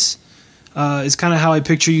of ways. It's kind of how I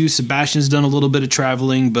picture you. Sebastian's done a little bit of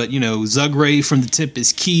traveling, but, Zugray from the tip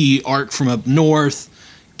is key, Ark from up north,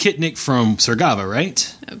 Kitnik from Sergava, right?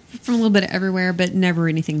 From a little bit of everywhere, but never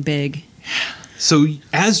anything big. So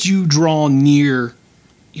as you draw near,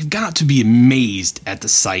 you've got to be amazed at the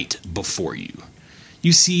sight before you.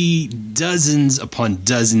 You see dozens upon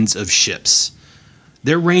dozens of ships.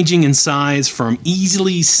 They're ranging in size from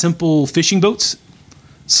easily simple fishing boats,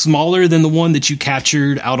 smaller than the one that you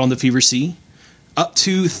captured out on the Fever Sea, up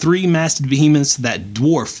to 3-masted behemoths that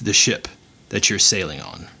dwarf the ship that you're sailing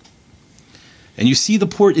on. And you see the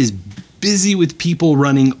port is busy with people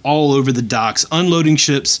running all over the docks, unloading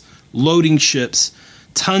ships, loading ships,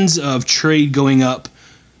 tons of trade going up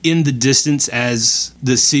in the distance as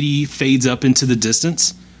the city fades up into the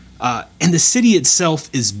distance. And the city itself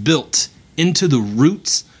is built into the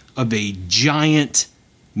roots of a giant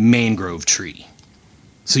mangrove tree.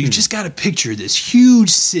 So you just got to picture this huge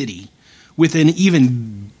city with an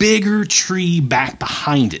even bigger tree back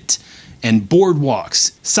behind it, and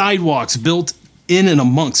boardwalks, sidewalks built in and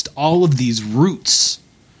amongst all of these roots.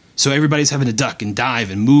 So everybody's having to duck and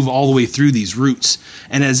dive and move all the way through these roots.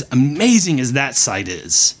 And as amazing as that sight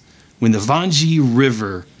is, when the Vanji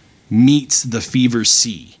River meets the Fever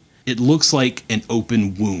Sea, it looks like an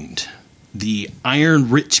open wound. The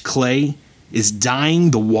iron-rich clay is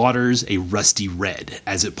dyeing the waters a rusty red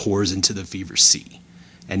as it pours into the Fever Sea.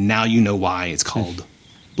 And now you know why it's called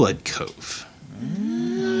Blood Cove.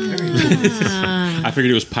 I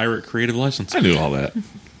figured it was pirate creative license. I knew all that.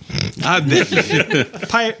 I bet.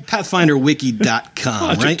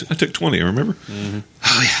 PathfinderWiki.com, right? I took 20, remember? Oh,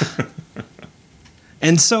 yeah.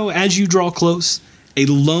 And so as you draw close, a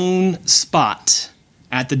lone spot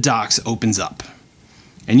at the docks opens up.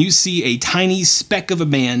 And you see a tiny speck of a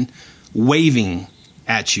man waving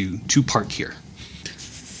at you to park here.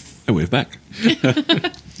 I wave back.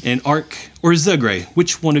 And Ark or Zugray,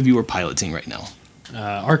 which one of you are piloting right now?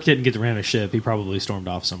 Ark didn't get to ram a ship. He probably stormed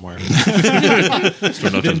off somewhere.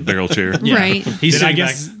 Stormed off his barrel chair. Right. He's Then I sitting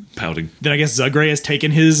guess back. Pouting. Zugray has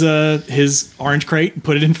taken his orange crate and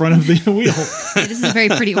put it in front of the wheel. This is a very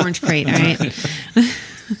pretty orange crate, all right?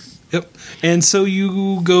 Yep. And so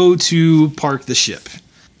you go to park the ship,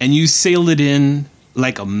 and you sail it in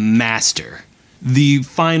like a master. The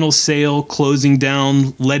final sail closing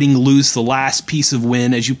down, letting loose the last piece of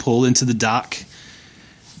wind as you pull into the dock.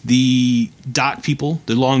 The dock people,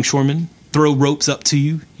 the longshoremen, throw ropes up to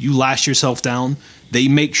you. You lash yourself down. They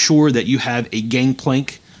make sure that you have a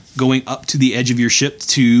gangplank going up to the edge of your ship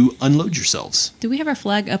to unload yourselves. Do we have our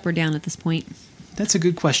flag up or down at this point? That's a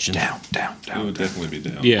good question. It would definitely be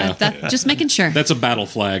down. Yeah. Just making sure. That's a battle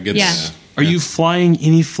flag. It's, Yeah. Are you flying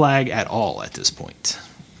any flag at all at this point?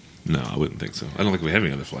 No, I wouldn't think so. I don't think we have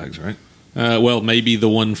any other flags, right? Well, maybe the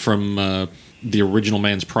one from the original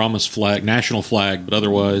Man's Promise flag, national flag, but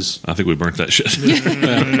otherwise... I think we burnt that shit.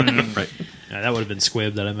 Right. Yeah, that would have been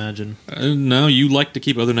squibbed, I'd imagine. No, you like to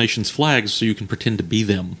keep other nations' flags so you can pretend to be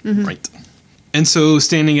them. Right. And so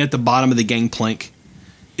standing at the bottom of the gangplank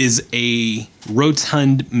is a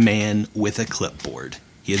rotund man with a clipboard.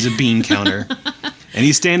 He has a bean counter. And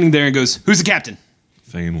he's standing there and goes, "Who's the captain?"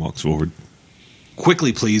 Thane walks forward.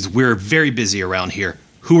 "Quickly, please. We're very busy around here.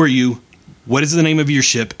 Who are you? What is the name of your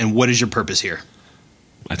ship? And what is your purpose here?"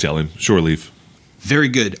 I tell him, shore leave. "Very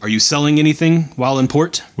good. Are you selling anything while in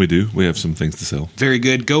port?" We do. We have some things to sell. "Very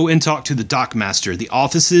good. Go and talk to the dockmaster. The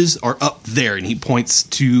offices are up there." And he points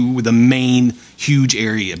to the main huge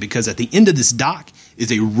area, because at the end of this dock is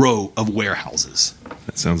a row of warehouses.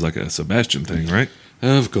 That sounds like a Sebastian thing, right?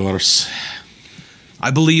 Of course. I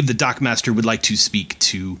believe the dockmaster would like to speak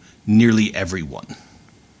to nearly everyone.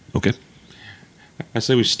 Okay. I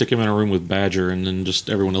say we stick him in a room with Badger and then just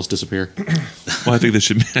everyone else disappear. Well, I think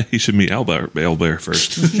he should meet Owlbear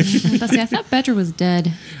first. I thought Badger was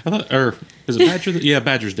dead. I thought, or is it Badger? Yeah,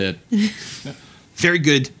 Badger's dead. Very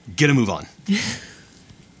good. Get a move on.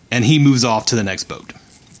 And he moves off to the next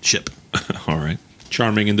ship. All right.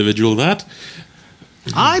 charming individual, that.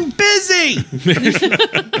 I'm busy.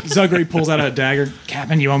 Zugray pulls out a dagger.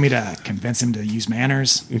 Captain, you want me to convince him to use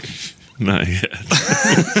manners? Not yet.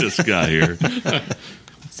 Just got here.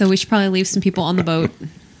 So we should probably leave some people on the boat.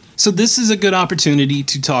 So this is a good opportunity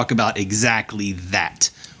to talk about exactly that.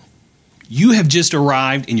 You have just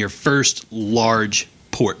arrived in your first large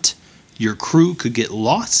port. Your crew could get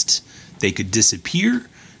lost. They could disappear.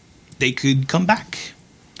 They could come back.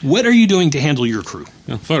 What are you doing to handle your crew?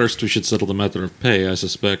 Well, first, we should settle the matter of pay, I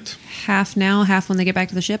suspect. Half now, half when they get back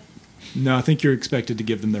to the ship. No, I think you're expected to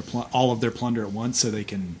give them their all of their plunder at once so they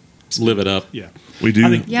can. Live it up. Yeah. We do. I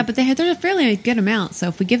think- Yeah, but there's a fairly good amount. So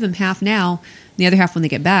if we give them half now, the other half when they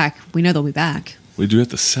get back, we know they'll be back. We do have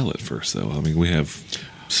to sell it first, though. I mean, we have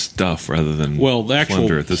stuff rather than Well, the actual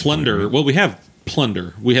plunder at this plunder. point, right? Well, we have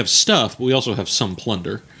plunder. We have stuff, but we also have some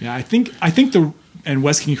plunder. Yeah, I think the and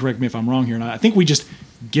Wes, can you correct me if I'm wrong here? And I think we just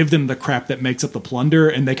give them the crap that makes up the plunder,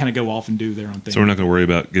 and they kind of go off and do their own thing. So we're not going to worry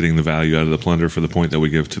about getting the value out of the plunder for the point that we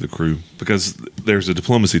give to the crew, because there's a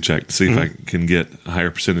diplomacy check to see if I can get a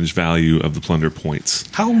higher percentage value of the plunder points.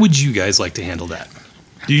 How would you guys like to handle that?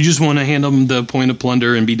 Do you just want to hand them the point of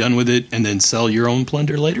plunder and be done with it and then sell your own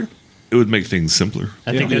plunder later? It would make things simpler.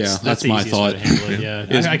 I think Yeah. that's that's the my easiest way thought. to handle it,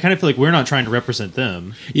 yeah. I kind of feel like we're not trying to represent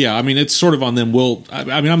them. Yeah, I mean, it's sort of on them.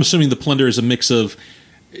 I mean, I'm assuming the plunder is a mix of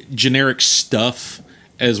generic stuff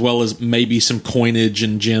as well as maybe some coinage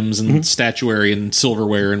and gems and statuary and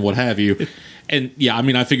silverware and what have you. And yeah, I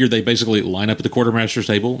mean, I figured they basically line up at the quartermaster's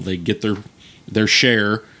table. They get their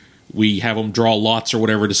share. We have them draw lots or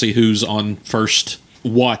whatever to see who's on first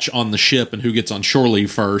watch on the ship and who gets on shore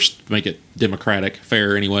leave first. Make it democratic,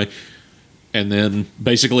 fair anyway. And then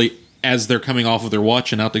basically, as they're coming off of their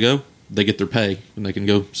watch and out to go, they get their pay and they can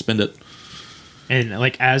go spend it. And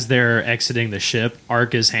like as they're exiting the ship,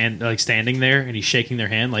 Ark is standing there and he's shaking their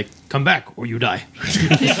hand like, "Come back or you die."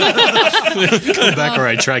 Come back or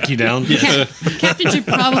I track you down. Captain should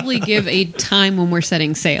probably give a time when we're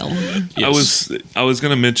setting sail. Yes. I was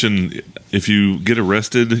going to mention, if you get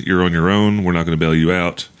arrested, you're on your own. We're not going to bail you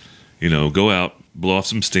out. You know, go out, blow off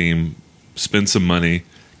some steam, spend some money,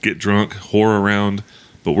 get drunk, whore around.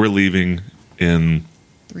 But we're leaving in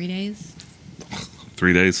 3 days.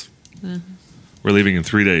 3 days. We're leaving in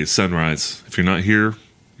 3 days, sunrise. If you're not here,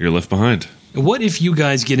 you're left behind. What if you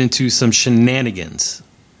guys get into some shenanigans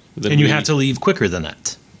Then and you we- have to leave quicker than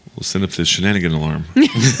that? We'll send up the shenanigan alarm.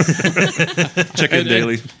 Check in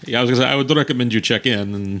daily. Yeah, I was gonna say I would recommend you check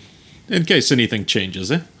in, and in case anything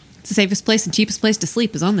changes. It's the safest place and cheapest place to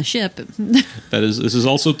sleep is on the ship. This is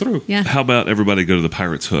also true. Yeah. How about everybody go to the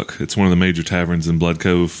Pirate's Hook? It's one of the major taverns in Blood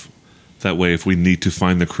Cove. That way, if we need to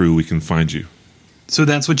find the crew, we can find you. So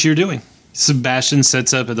that's what you're doing. Sebastian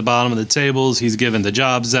sets up at the bottom of the tables. He's giving the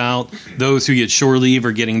jobs out. Those who get shore leave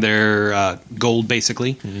are getting their gold,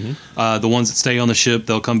 basically. The ones that stay on the ship,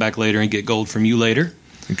 they'll come back later and get gold from you later.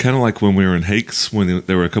 And kind of like when we were in Hakes, when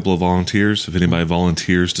there were a couple of volunteers. If anybody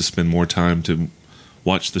volunteers to spend more time to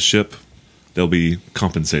watch the ship, they'll be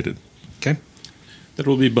compensated. Okay. There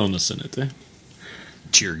will be bonus in it.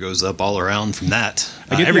 Cheer goes up all around from that.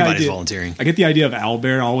 I get the Everybody's idea- volunteering. I get the idea of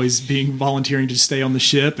Owlbear always being volunteering to stay on the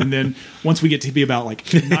ship, and then once we get to be about like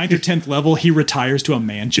 9th or 10th level, he retires to a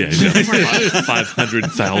mansion. Yeah,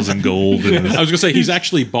 500,000 gold. And I was gonna say he's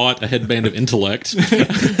actually bought a headband of intellect,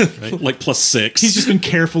 like +6. He's just been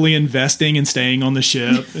carefully investing and staying on the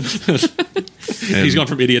ship. He's gone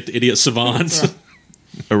from idiot to idiot savant.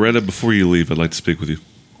 Aretta, before you leave, I'd like to speak with you.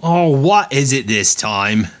 Oh, what is it this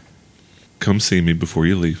time? Come see me before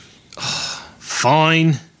you leave.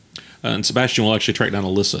 Fine. And Sebastian will actually track down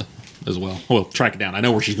Alyssa as well. Well, track it down. I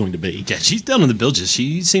know where she's going to be. Yeah, she's down in the bilges.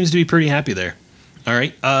 She seems to be pretty happy there. All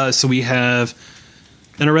right. So we have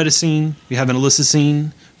an Aretta scene. We have an Alyssa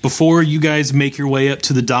scene. Before you guys make your way up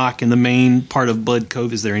to the dock in the main part of Blood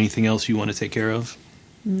Cove, is there anything else you want to take care of?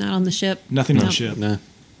 Not on the ship. Nothing on No. the ship. Nah.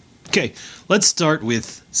 Okay, let's start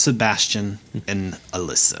with Sebastian and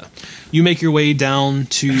Alyssa. You make your way down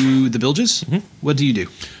to the bilges. What do you do?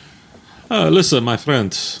 Alyssa, my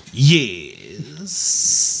friend, Yes.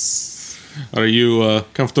 are you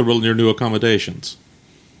comfortable in your new accommodations?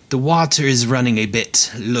 The water is running a bit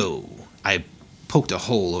low. I poked a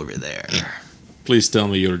hole over there. Please tell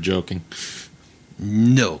me you're joking.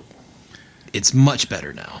 No. It's much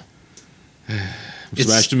better now.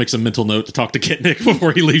 Sebastian makes a mental note to talk to Kitnick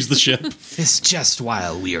before he leaves the ship. It's just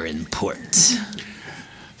while we are in port.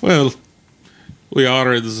 Well, we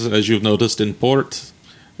are, as you've noticed, in port.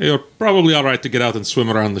 You're probably all right to get out and swim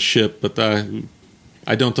around the ship, but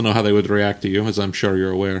I don't know how they would react to you, as I'm sure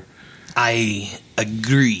you're aware. I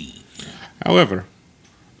agree. However,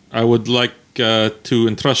 I would like to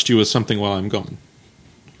entrust you with something while I'm gone.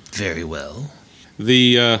 Very well.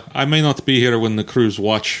 I may not be here when the crew's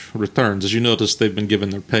watch returns. As you notice, they've been given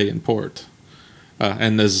their pay in port.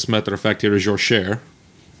 And as a matter of fact, here is your share.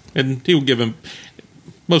 And he will give him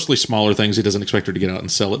mostly smaller things. He doesn't expect her to get out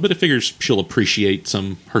and sell it, but he figures she'll appreciate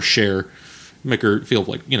her share, make her feel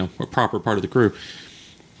like, a proper part of the crew.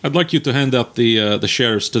 I'd like you to hand out the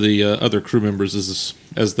shares to the other crew members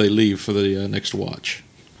as they leave for the next watch.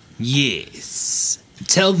 Yes.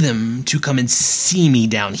 Tell them to come and see me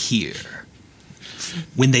down here.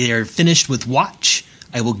 When they are finished with watch,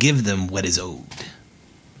 I will give them what is owed.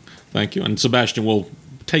 Thank you. And Sebastian will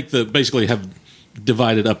basically have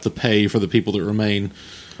divided up the pay for the people that remain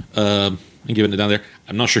and given it down there.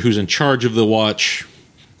 I'm not sure who's in charge of the watch.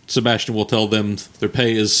 Sebastian will tell them their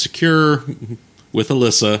pay is secure with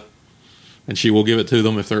Alyssa, and she will give it to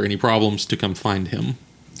them if there are any problems to come find him.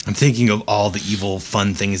 I'm thinking of all the evil,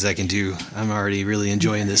 fun things I can do. I'm already really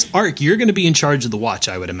enjoying this. Ark, you're going to be in charge of the watch,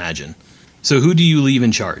 I would imagine. So who do you leave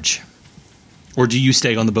in charge? Or do you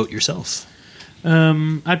stay on the boat yourself?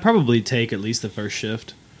 I'd probably take at least the first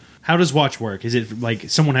shift. How does watch work? Is it like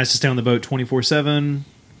someone has to stay on the boat 24/7?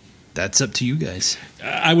 That's up to you guys.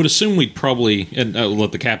 I would assume we'd probably, and I'll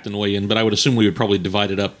let the captain weigh in, but I would assume we would probably divide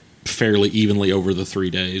it up fairly evenly over the 3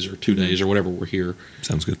 days or 2 days or whatever we're here.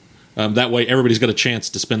 Sounds good. That way everybody's got a chance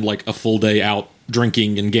to spend like a full day out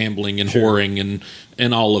drinking and gambling and whoring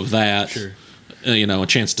and all of that. Sure. A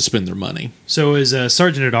chance to spend their money. So as a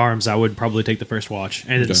sergeant at arms, I would probably take the first watch, and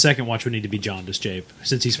then Okay. the second watch would need to be Jaundice Jape,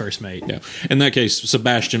 since he's first mate. Yeah. In that case,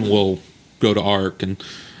 Sebastian will go to Ark and,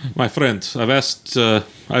 my friend, I've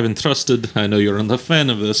entrusted, I know you're not a fan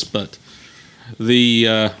of this, but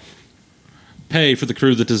the pay for the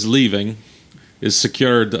crew that is leaving is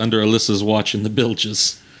secured under Alyssa's watch in the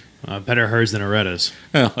bilges. Better hers than Aretta's.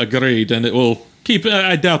 Well, agreed, and it will keep...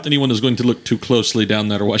 I doubt anyone is going to look too closely down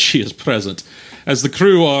there while she is present. As the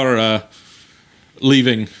crew are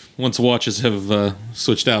leaving, once watches have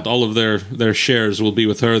switched out, all of their shares will be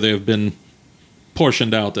with her. They have been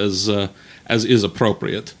portioned out as is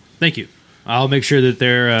appropriate. Thank you. I'll make sure that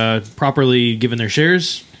they're properly given their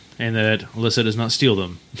shares, and that Alyssa does not steal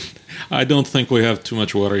them. I don't think we have too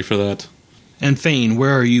much worry for that. And Fane,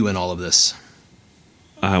 where are you in all of this?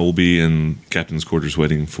 I will be in captain's quarters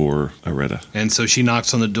waiting for Aretta. And so she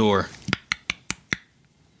knocks on the door.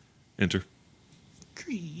 Enter.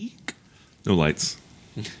 Creak. No lights.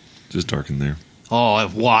 Just dark in there. Oh,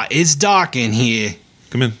 what? It's dark in here.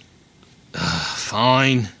 Come in.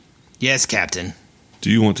 Fine. Yes, Captain. Do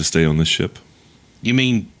you want to stay on this ship? You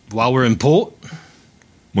mean while we're in port?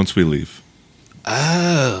 Once we leave.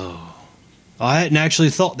 Oh. I hadn't actually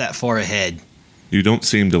thought that far ahead. You don't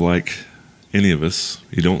seem to like any of us.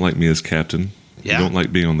 You don't like me as captain. Yeah. You don't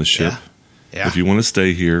like being on the ship. Yeah. If you want to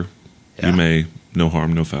stay here, Yeah. you may. No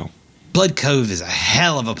harm, no foul. Blood Cove is a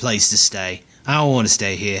hell of a place to stay. I don't want to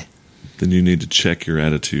stay here. Then you need to check your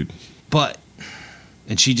attitude. But,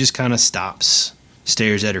 and she just kind of stops,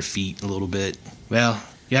 stares at her feet a little bit. Well,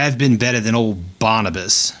 yeah, I've been better than old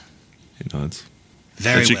Barnabas. He nods.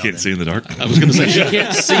 Very But you well can't then. see in the dark. I was going to say, she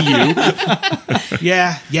can't see you.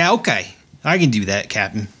 Yeah, okay. I can do that,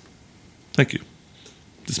 Captain. Thank you.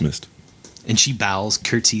 Dismissed. And she bows,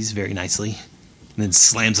 curtsies very nicely, and then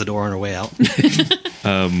slams the door on her way out.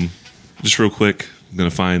 Just real quick, I'm going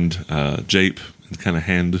to find Jape and kind of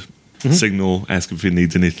hand signal, ask if he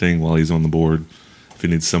needs anything while he's on the board, if he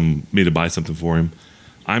needs me to buy something for him.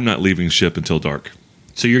 I'm not leaving ship until dark.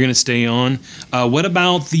 So you're going to stay on. What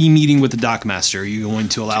about the meeting with the dockmaster? Are you going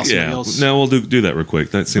to allow somebody Yeah, else? no, we'll do that real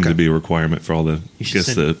quick. That seems to be a requirement for all the You should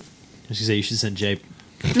guests. send- That I was gonna say you should send Jape.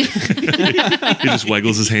 he just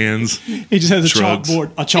waggles his hands. He just has Shrugs.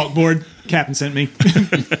 a chalkboard Captain sent me.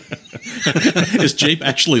 Is Jape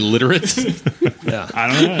actually literate? Yeah. I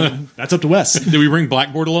don't know. That's up to Wes. Did we bring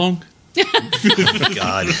Blackboard along? We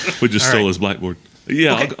God. just All stole right. his blackboard.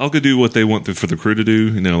 Yeah, Okay. I'll go do what they want for the crew to do.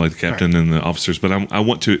 Like the captain and the officers. But I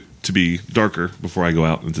want to be darker before I go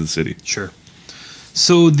out into the city. Sure.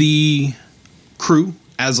 So the crew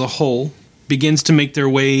as a whole begins to make their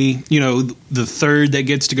way, the third that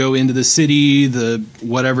gets to go into the city, the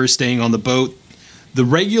whatever staying on the boat. The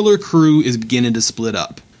regular crew is beginning to split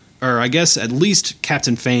up. Or I guess at least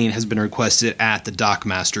Captain Fane has been requested at the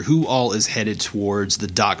dockmaster, who all is headed towards the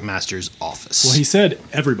dockmaster's office. Well, he said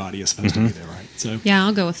everybody is supposed to be there, right? So Yeah,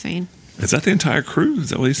 I'll go with Fane. Is that the entire crew?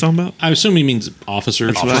 Is that what he's talking about? I assume he means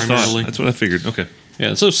officers That's what I thought. primarily. That's what I figured. Okay.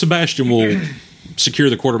 Yeah, so Sebastian will secure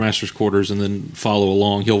the quartermaster's quarters and then follow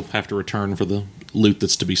along. He'll have to return for the loot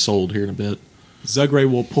that's to be sold here in a bit. Zugray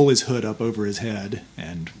will pull his hood up over his head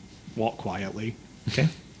and walk quietly. Okay.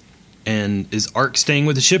 And is Ark staying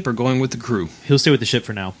with the ship or going with the crew? He'll stay with the ship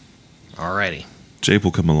for now. Alrighty. Jape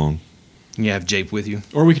will come along. You have Jape with you.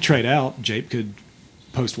 Or we could trade out. Jape could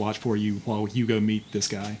post watch for you while you go meet this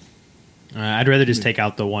guy. I'd rather just take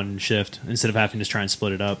out the one shift instead of having to try and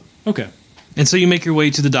split it up. Okay. And so you make your way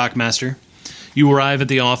to the dockmaster. You arrive at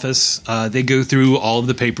the office. They go through all of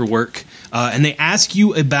the paperwork, and they ask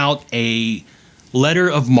you about a letter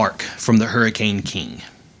of marque from the Hurricane King.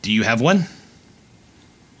 Do you have one?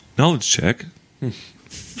 Knowledge check.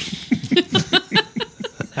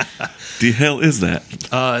 The hell is that?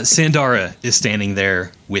 Sandara is standing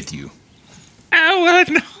there with you. Oh,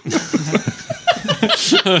 no.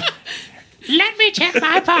 Let me check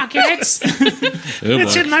my pockets.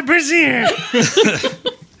 It's in my brassiere.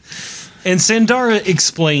 And Sandara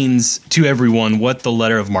explains to everyone what the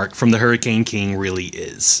letter of marque from the Hurricane King really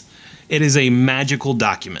is. It is a magical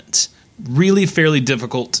document, really fairly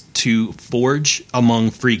difficult to forge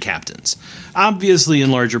among free captains. Obviously,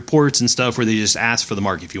 in larger ports and stuff where they just ask for the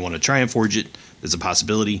mark, if you want to try and forge it, there's a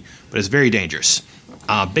possibility, but it's very dangerous.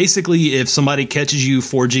 Basically, if somebody catches you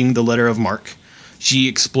forging the letter of marque, she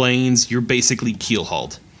explains you're basically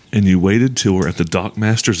keel-hauled. And you waited till we're at the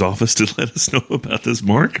dockmaster's office to let us know about this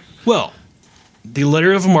mark? Well, the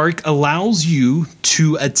letter of marque allows you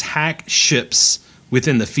to attack ships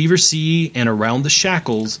within the Fever Sea and around the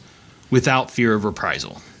Shackles without fear of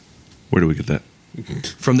reprisal. Where do we get that?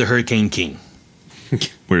 From the Hurricane King.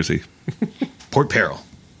 Where is he? Port Peril.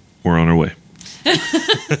 We're on our way.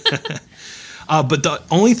 But the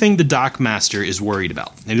only thing the dockmaster is worried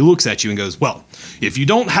about, and he looks at you and goes, well, if you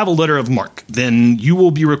don't have a letter of marque, then you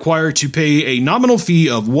will be required to pay a nominal fee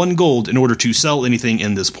of 1 gold in order to sell anything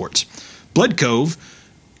in this port. Blood Cove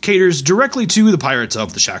caters directly to the pirates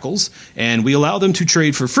of the Shackles, and we allow them to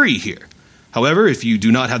trade for free here. However, if you do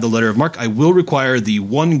not have the letter of marque, I will require the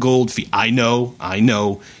 1 gold fee. I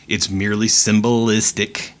know, it's merely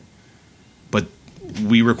symbolistic, but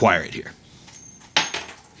we require it here.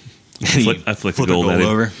 I flick the gold at him.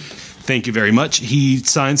 over. Thank you very much. He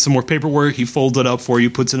signs some more paperwork. He folds it up for you,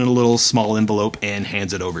 puts it in a little small envelope, and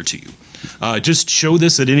hands it over to you. Just show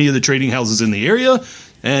this at any of the trading houses in the area,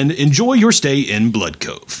 and enjoy your stay in Blood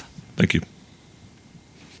Cove. Thank you.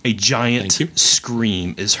 A giant Thank you.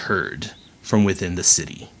 scream is heard from within the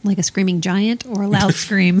city. Like a screaming giant or a loud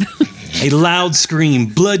scream? A loud scream,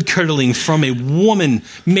 blood-curdling from a woman,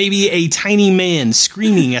 maybe a tiny man,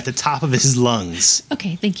 screaming at the top of his lungs.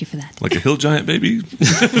 Okay, thank you for that. Like a hill giant, baby?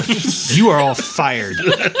 You are all fired.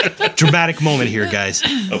 Dramatic moment here, guys.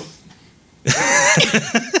 Oh.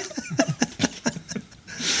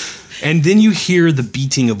 And then you hear the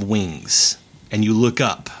beating of wings, and you look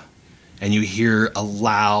up, and you hear a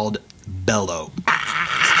loud bellow.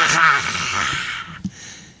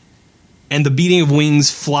 And the beating of wings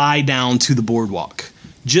fly down to the boardwalk,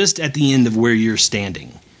 just at the end of where you're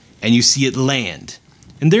standing. And you see it land.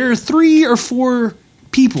 And there are 3 or 4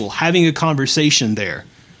 people having a conversation there.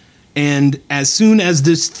 And as soon as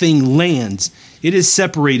this thing lands, it has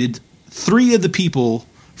separated 3 of the people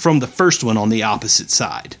from the first one on the opposite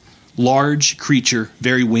side. Large creature,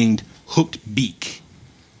 very winged, hooked beak,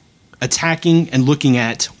 attacking and looking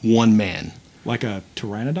at one man. Like a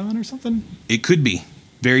pteranodon or something? It could be.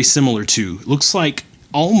 Very similar to. Looks like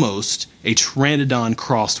almost a pteranodon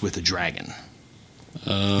crossed with a dragon.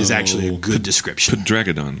 Is actually a good description.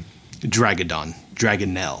 Dragodon. Dragodon.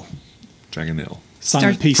 Dragonelle. Dragonelle.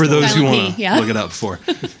 Silent P. For those who Silent want P, to yeah. look it up for.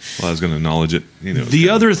 Well, I was going to acknowledge it. You know, The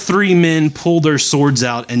other 3 men pull their swords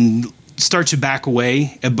out and start to back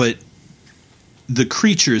away, but the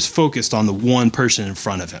creature is focused on the one person in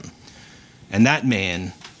front of him. And that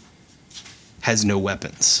man has no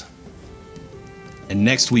weapons. And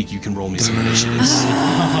next week you can roll me some initiatives.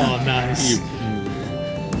 Oh, nice.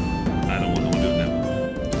 I don't want to do it now.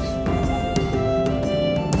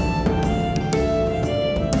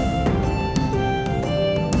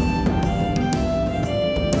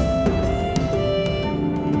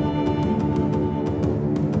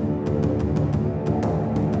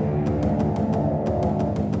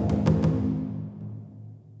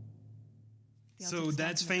 So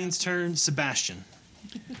that's Fane's turn. Sebastian.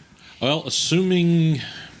 Well, assuming...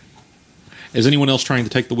 Is anyone else trying to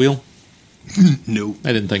take the wheel? No.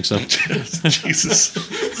 I didn't think so. Jesus.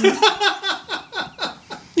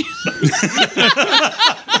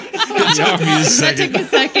 That took a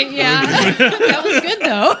second, yeah. That was good,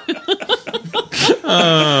 though.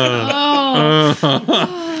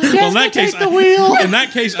 Well, in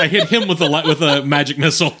that case, I hit him with a magic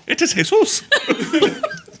missile. It is Jesus.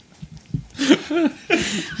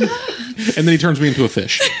 And then he turns me into a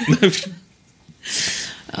fish. That's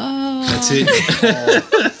it.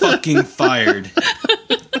 All fucking fired.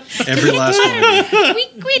 Every last one of you. We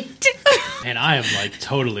quit. And I am like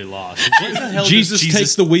totally lost. What the hell Jesus does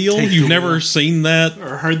takes the wheel. take You've the never wheel? seen that?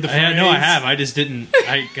 Or heard the phrase? I know I have. I just didn't.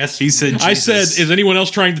 I guess He said, I said, Jesus. "Is anyone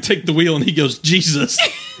else trying to take the wheel?" And he goes, "Jesus."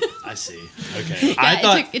 I see. Okay.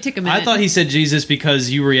 it took a minute. I thought he said Jesus because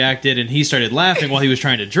you reacted and he started laughing while he was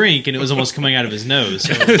trying to drink, and it was almost coming out of his nose.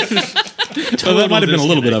 So Well, that might have been a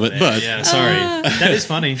little bit of it, disconnect but there. Yeah, sorry. That is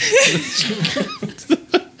funny.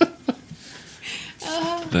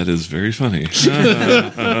 That is very funny.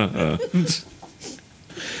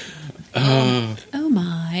 Oh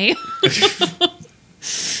my.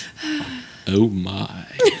 oh my!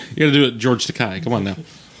 You got to do it, George Takei. Come on now.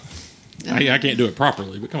 I can't do it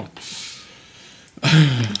properly, but come on.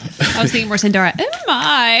 I was thinking more Sandara. Oh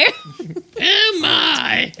my. Oh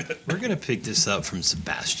my! We're going to pick this up from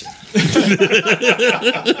Sebastian.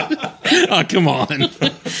 Oh, come on!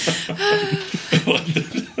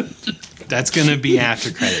 That's going to be after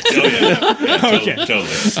credits. Okay. Totally.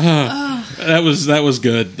 That was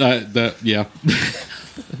good. Yeah.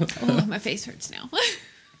 Oh, my face hurts now.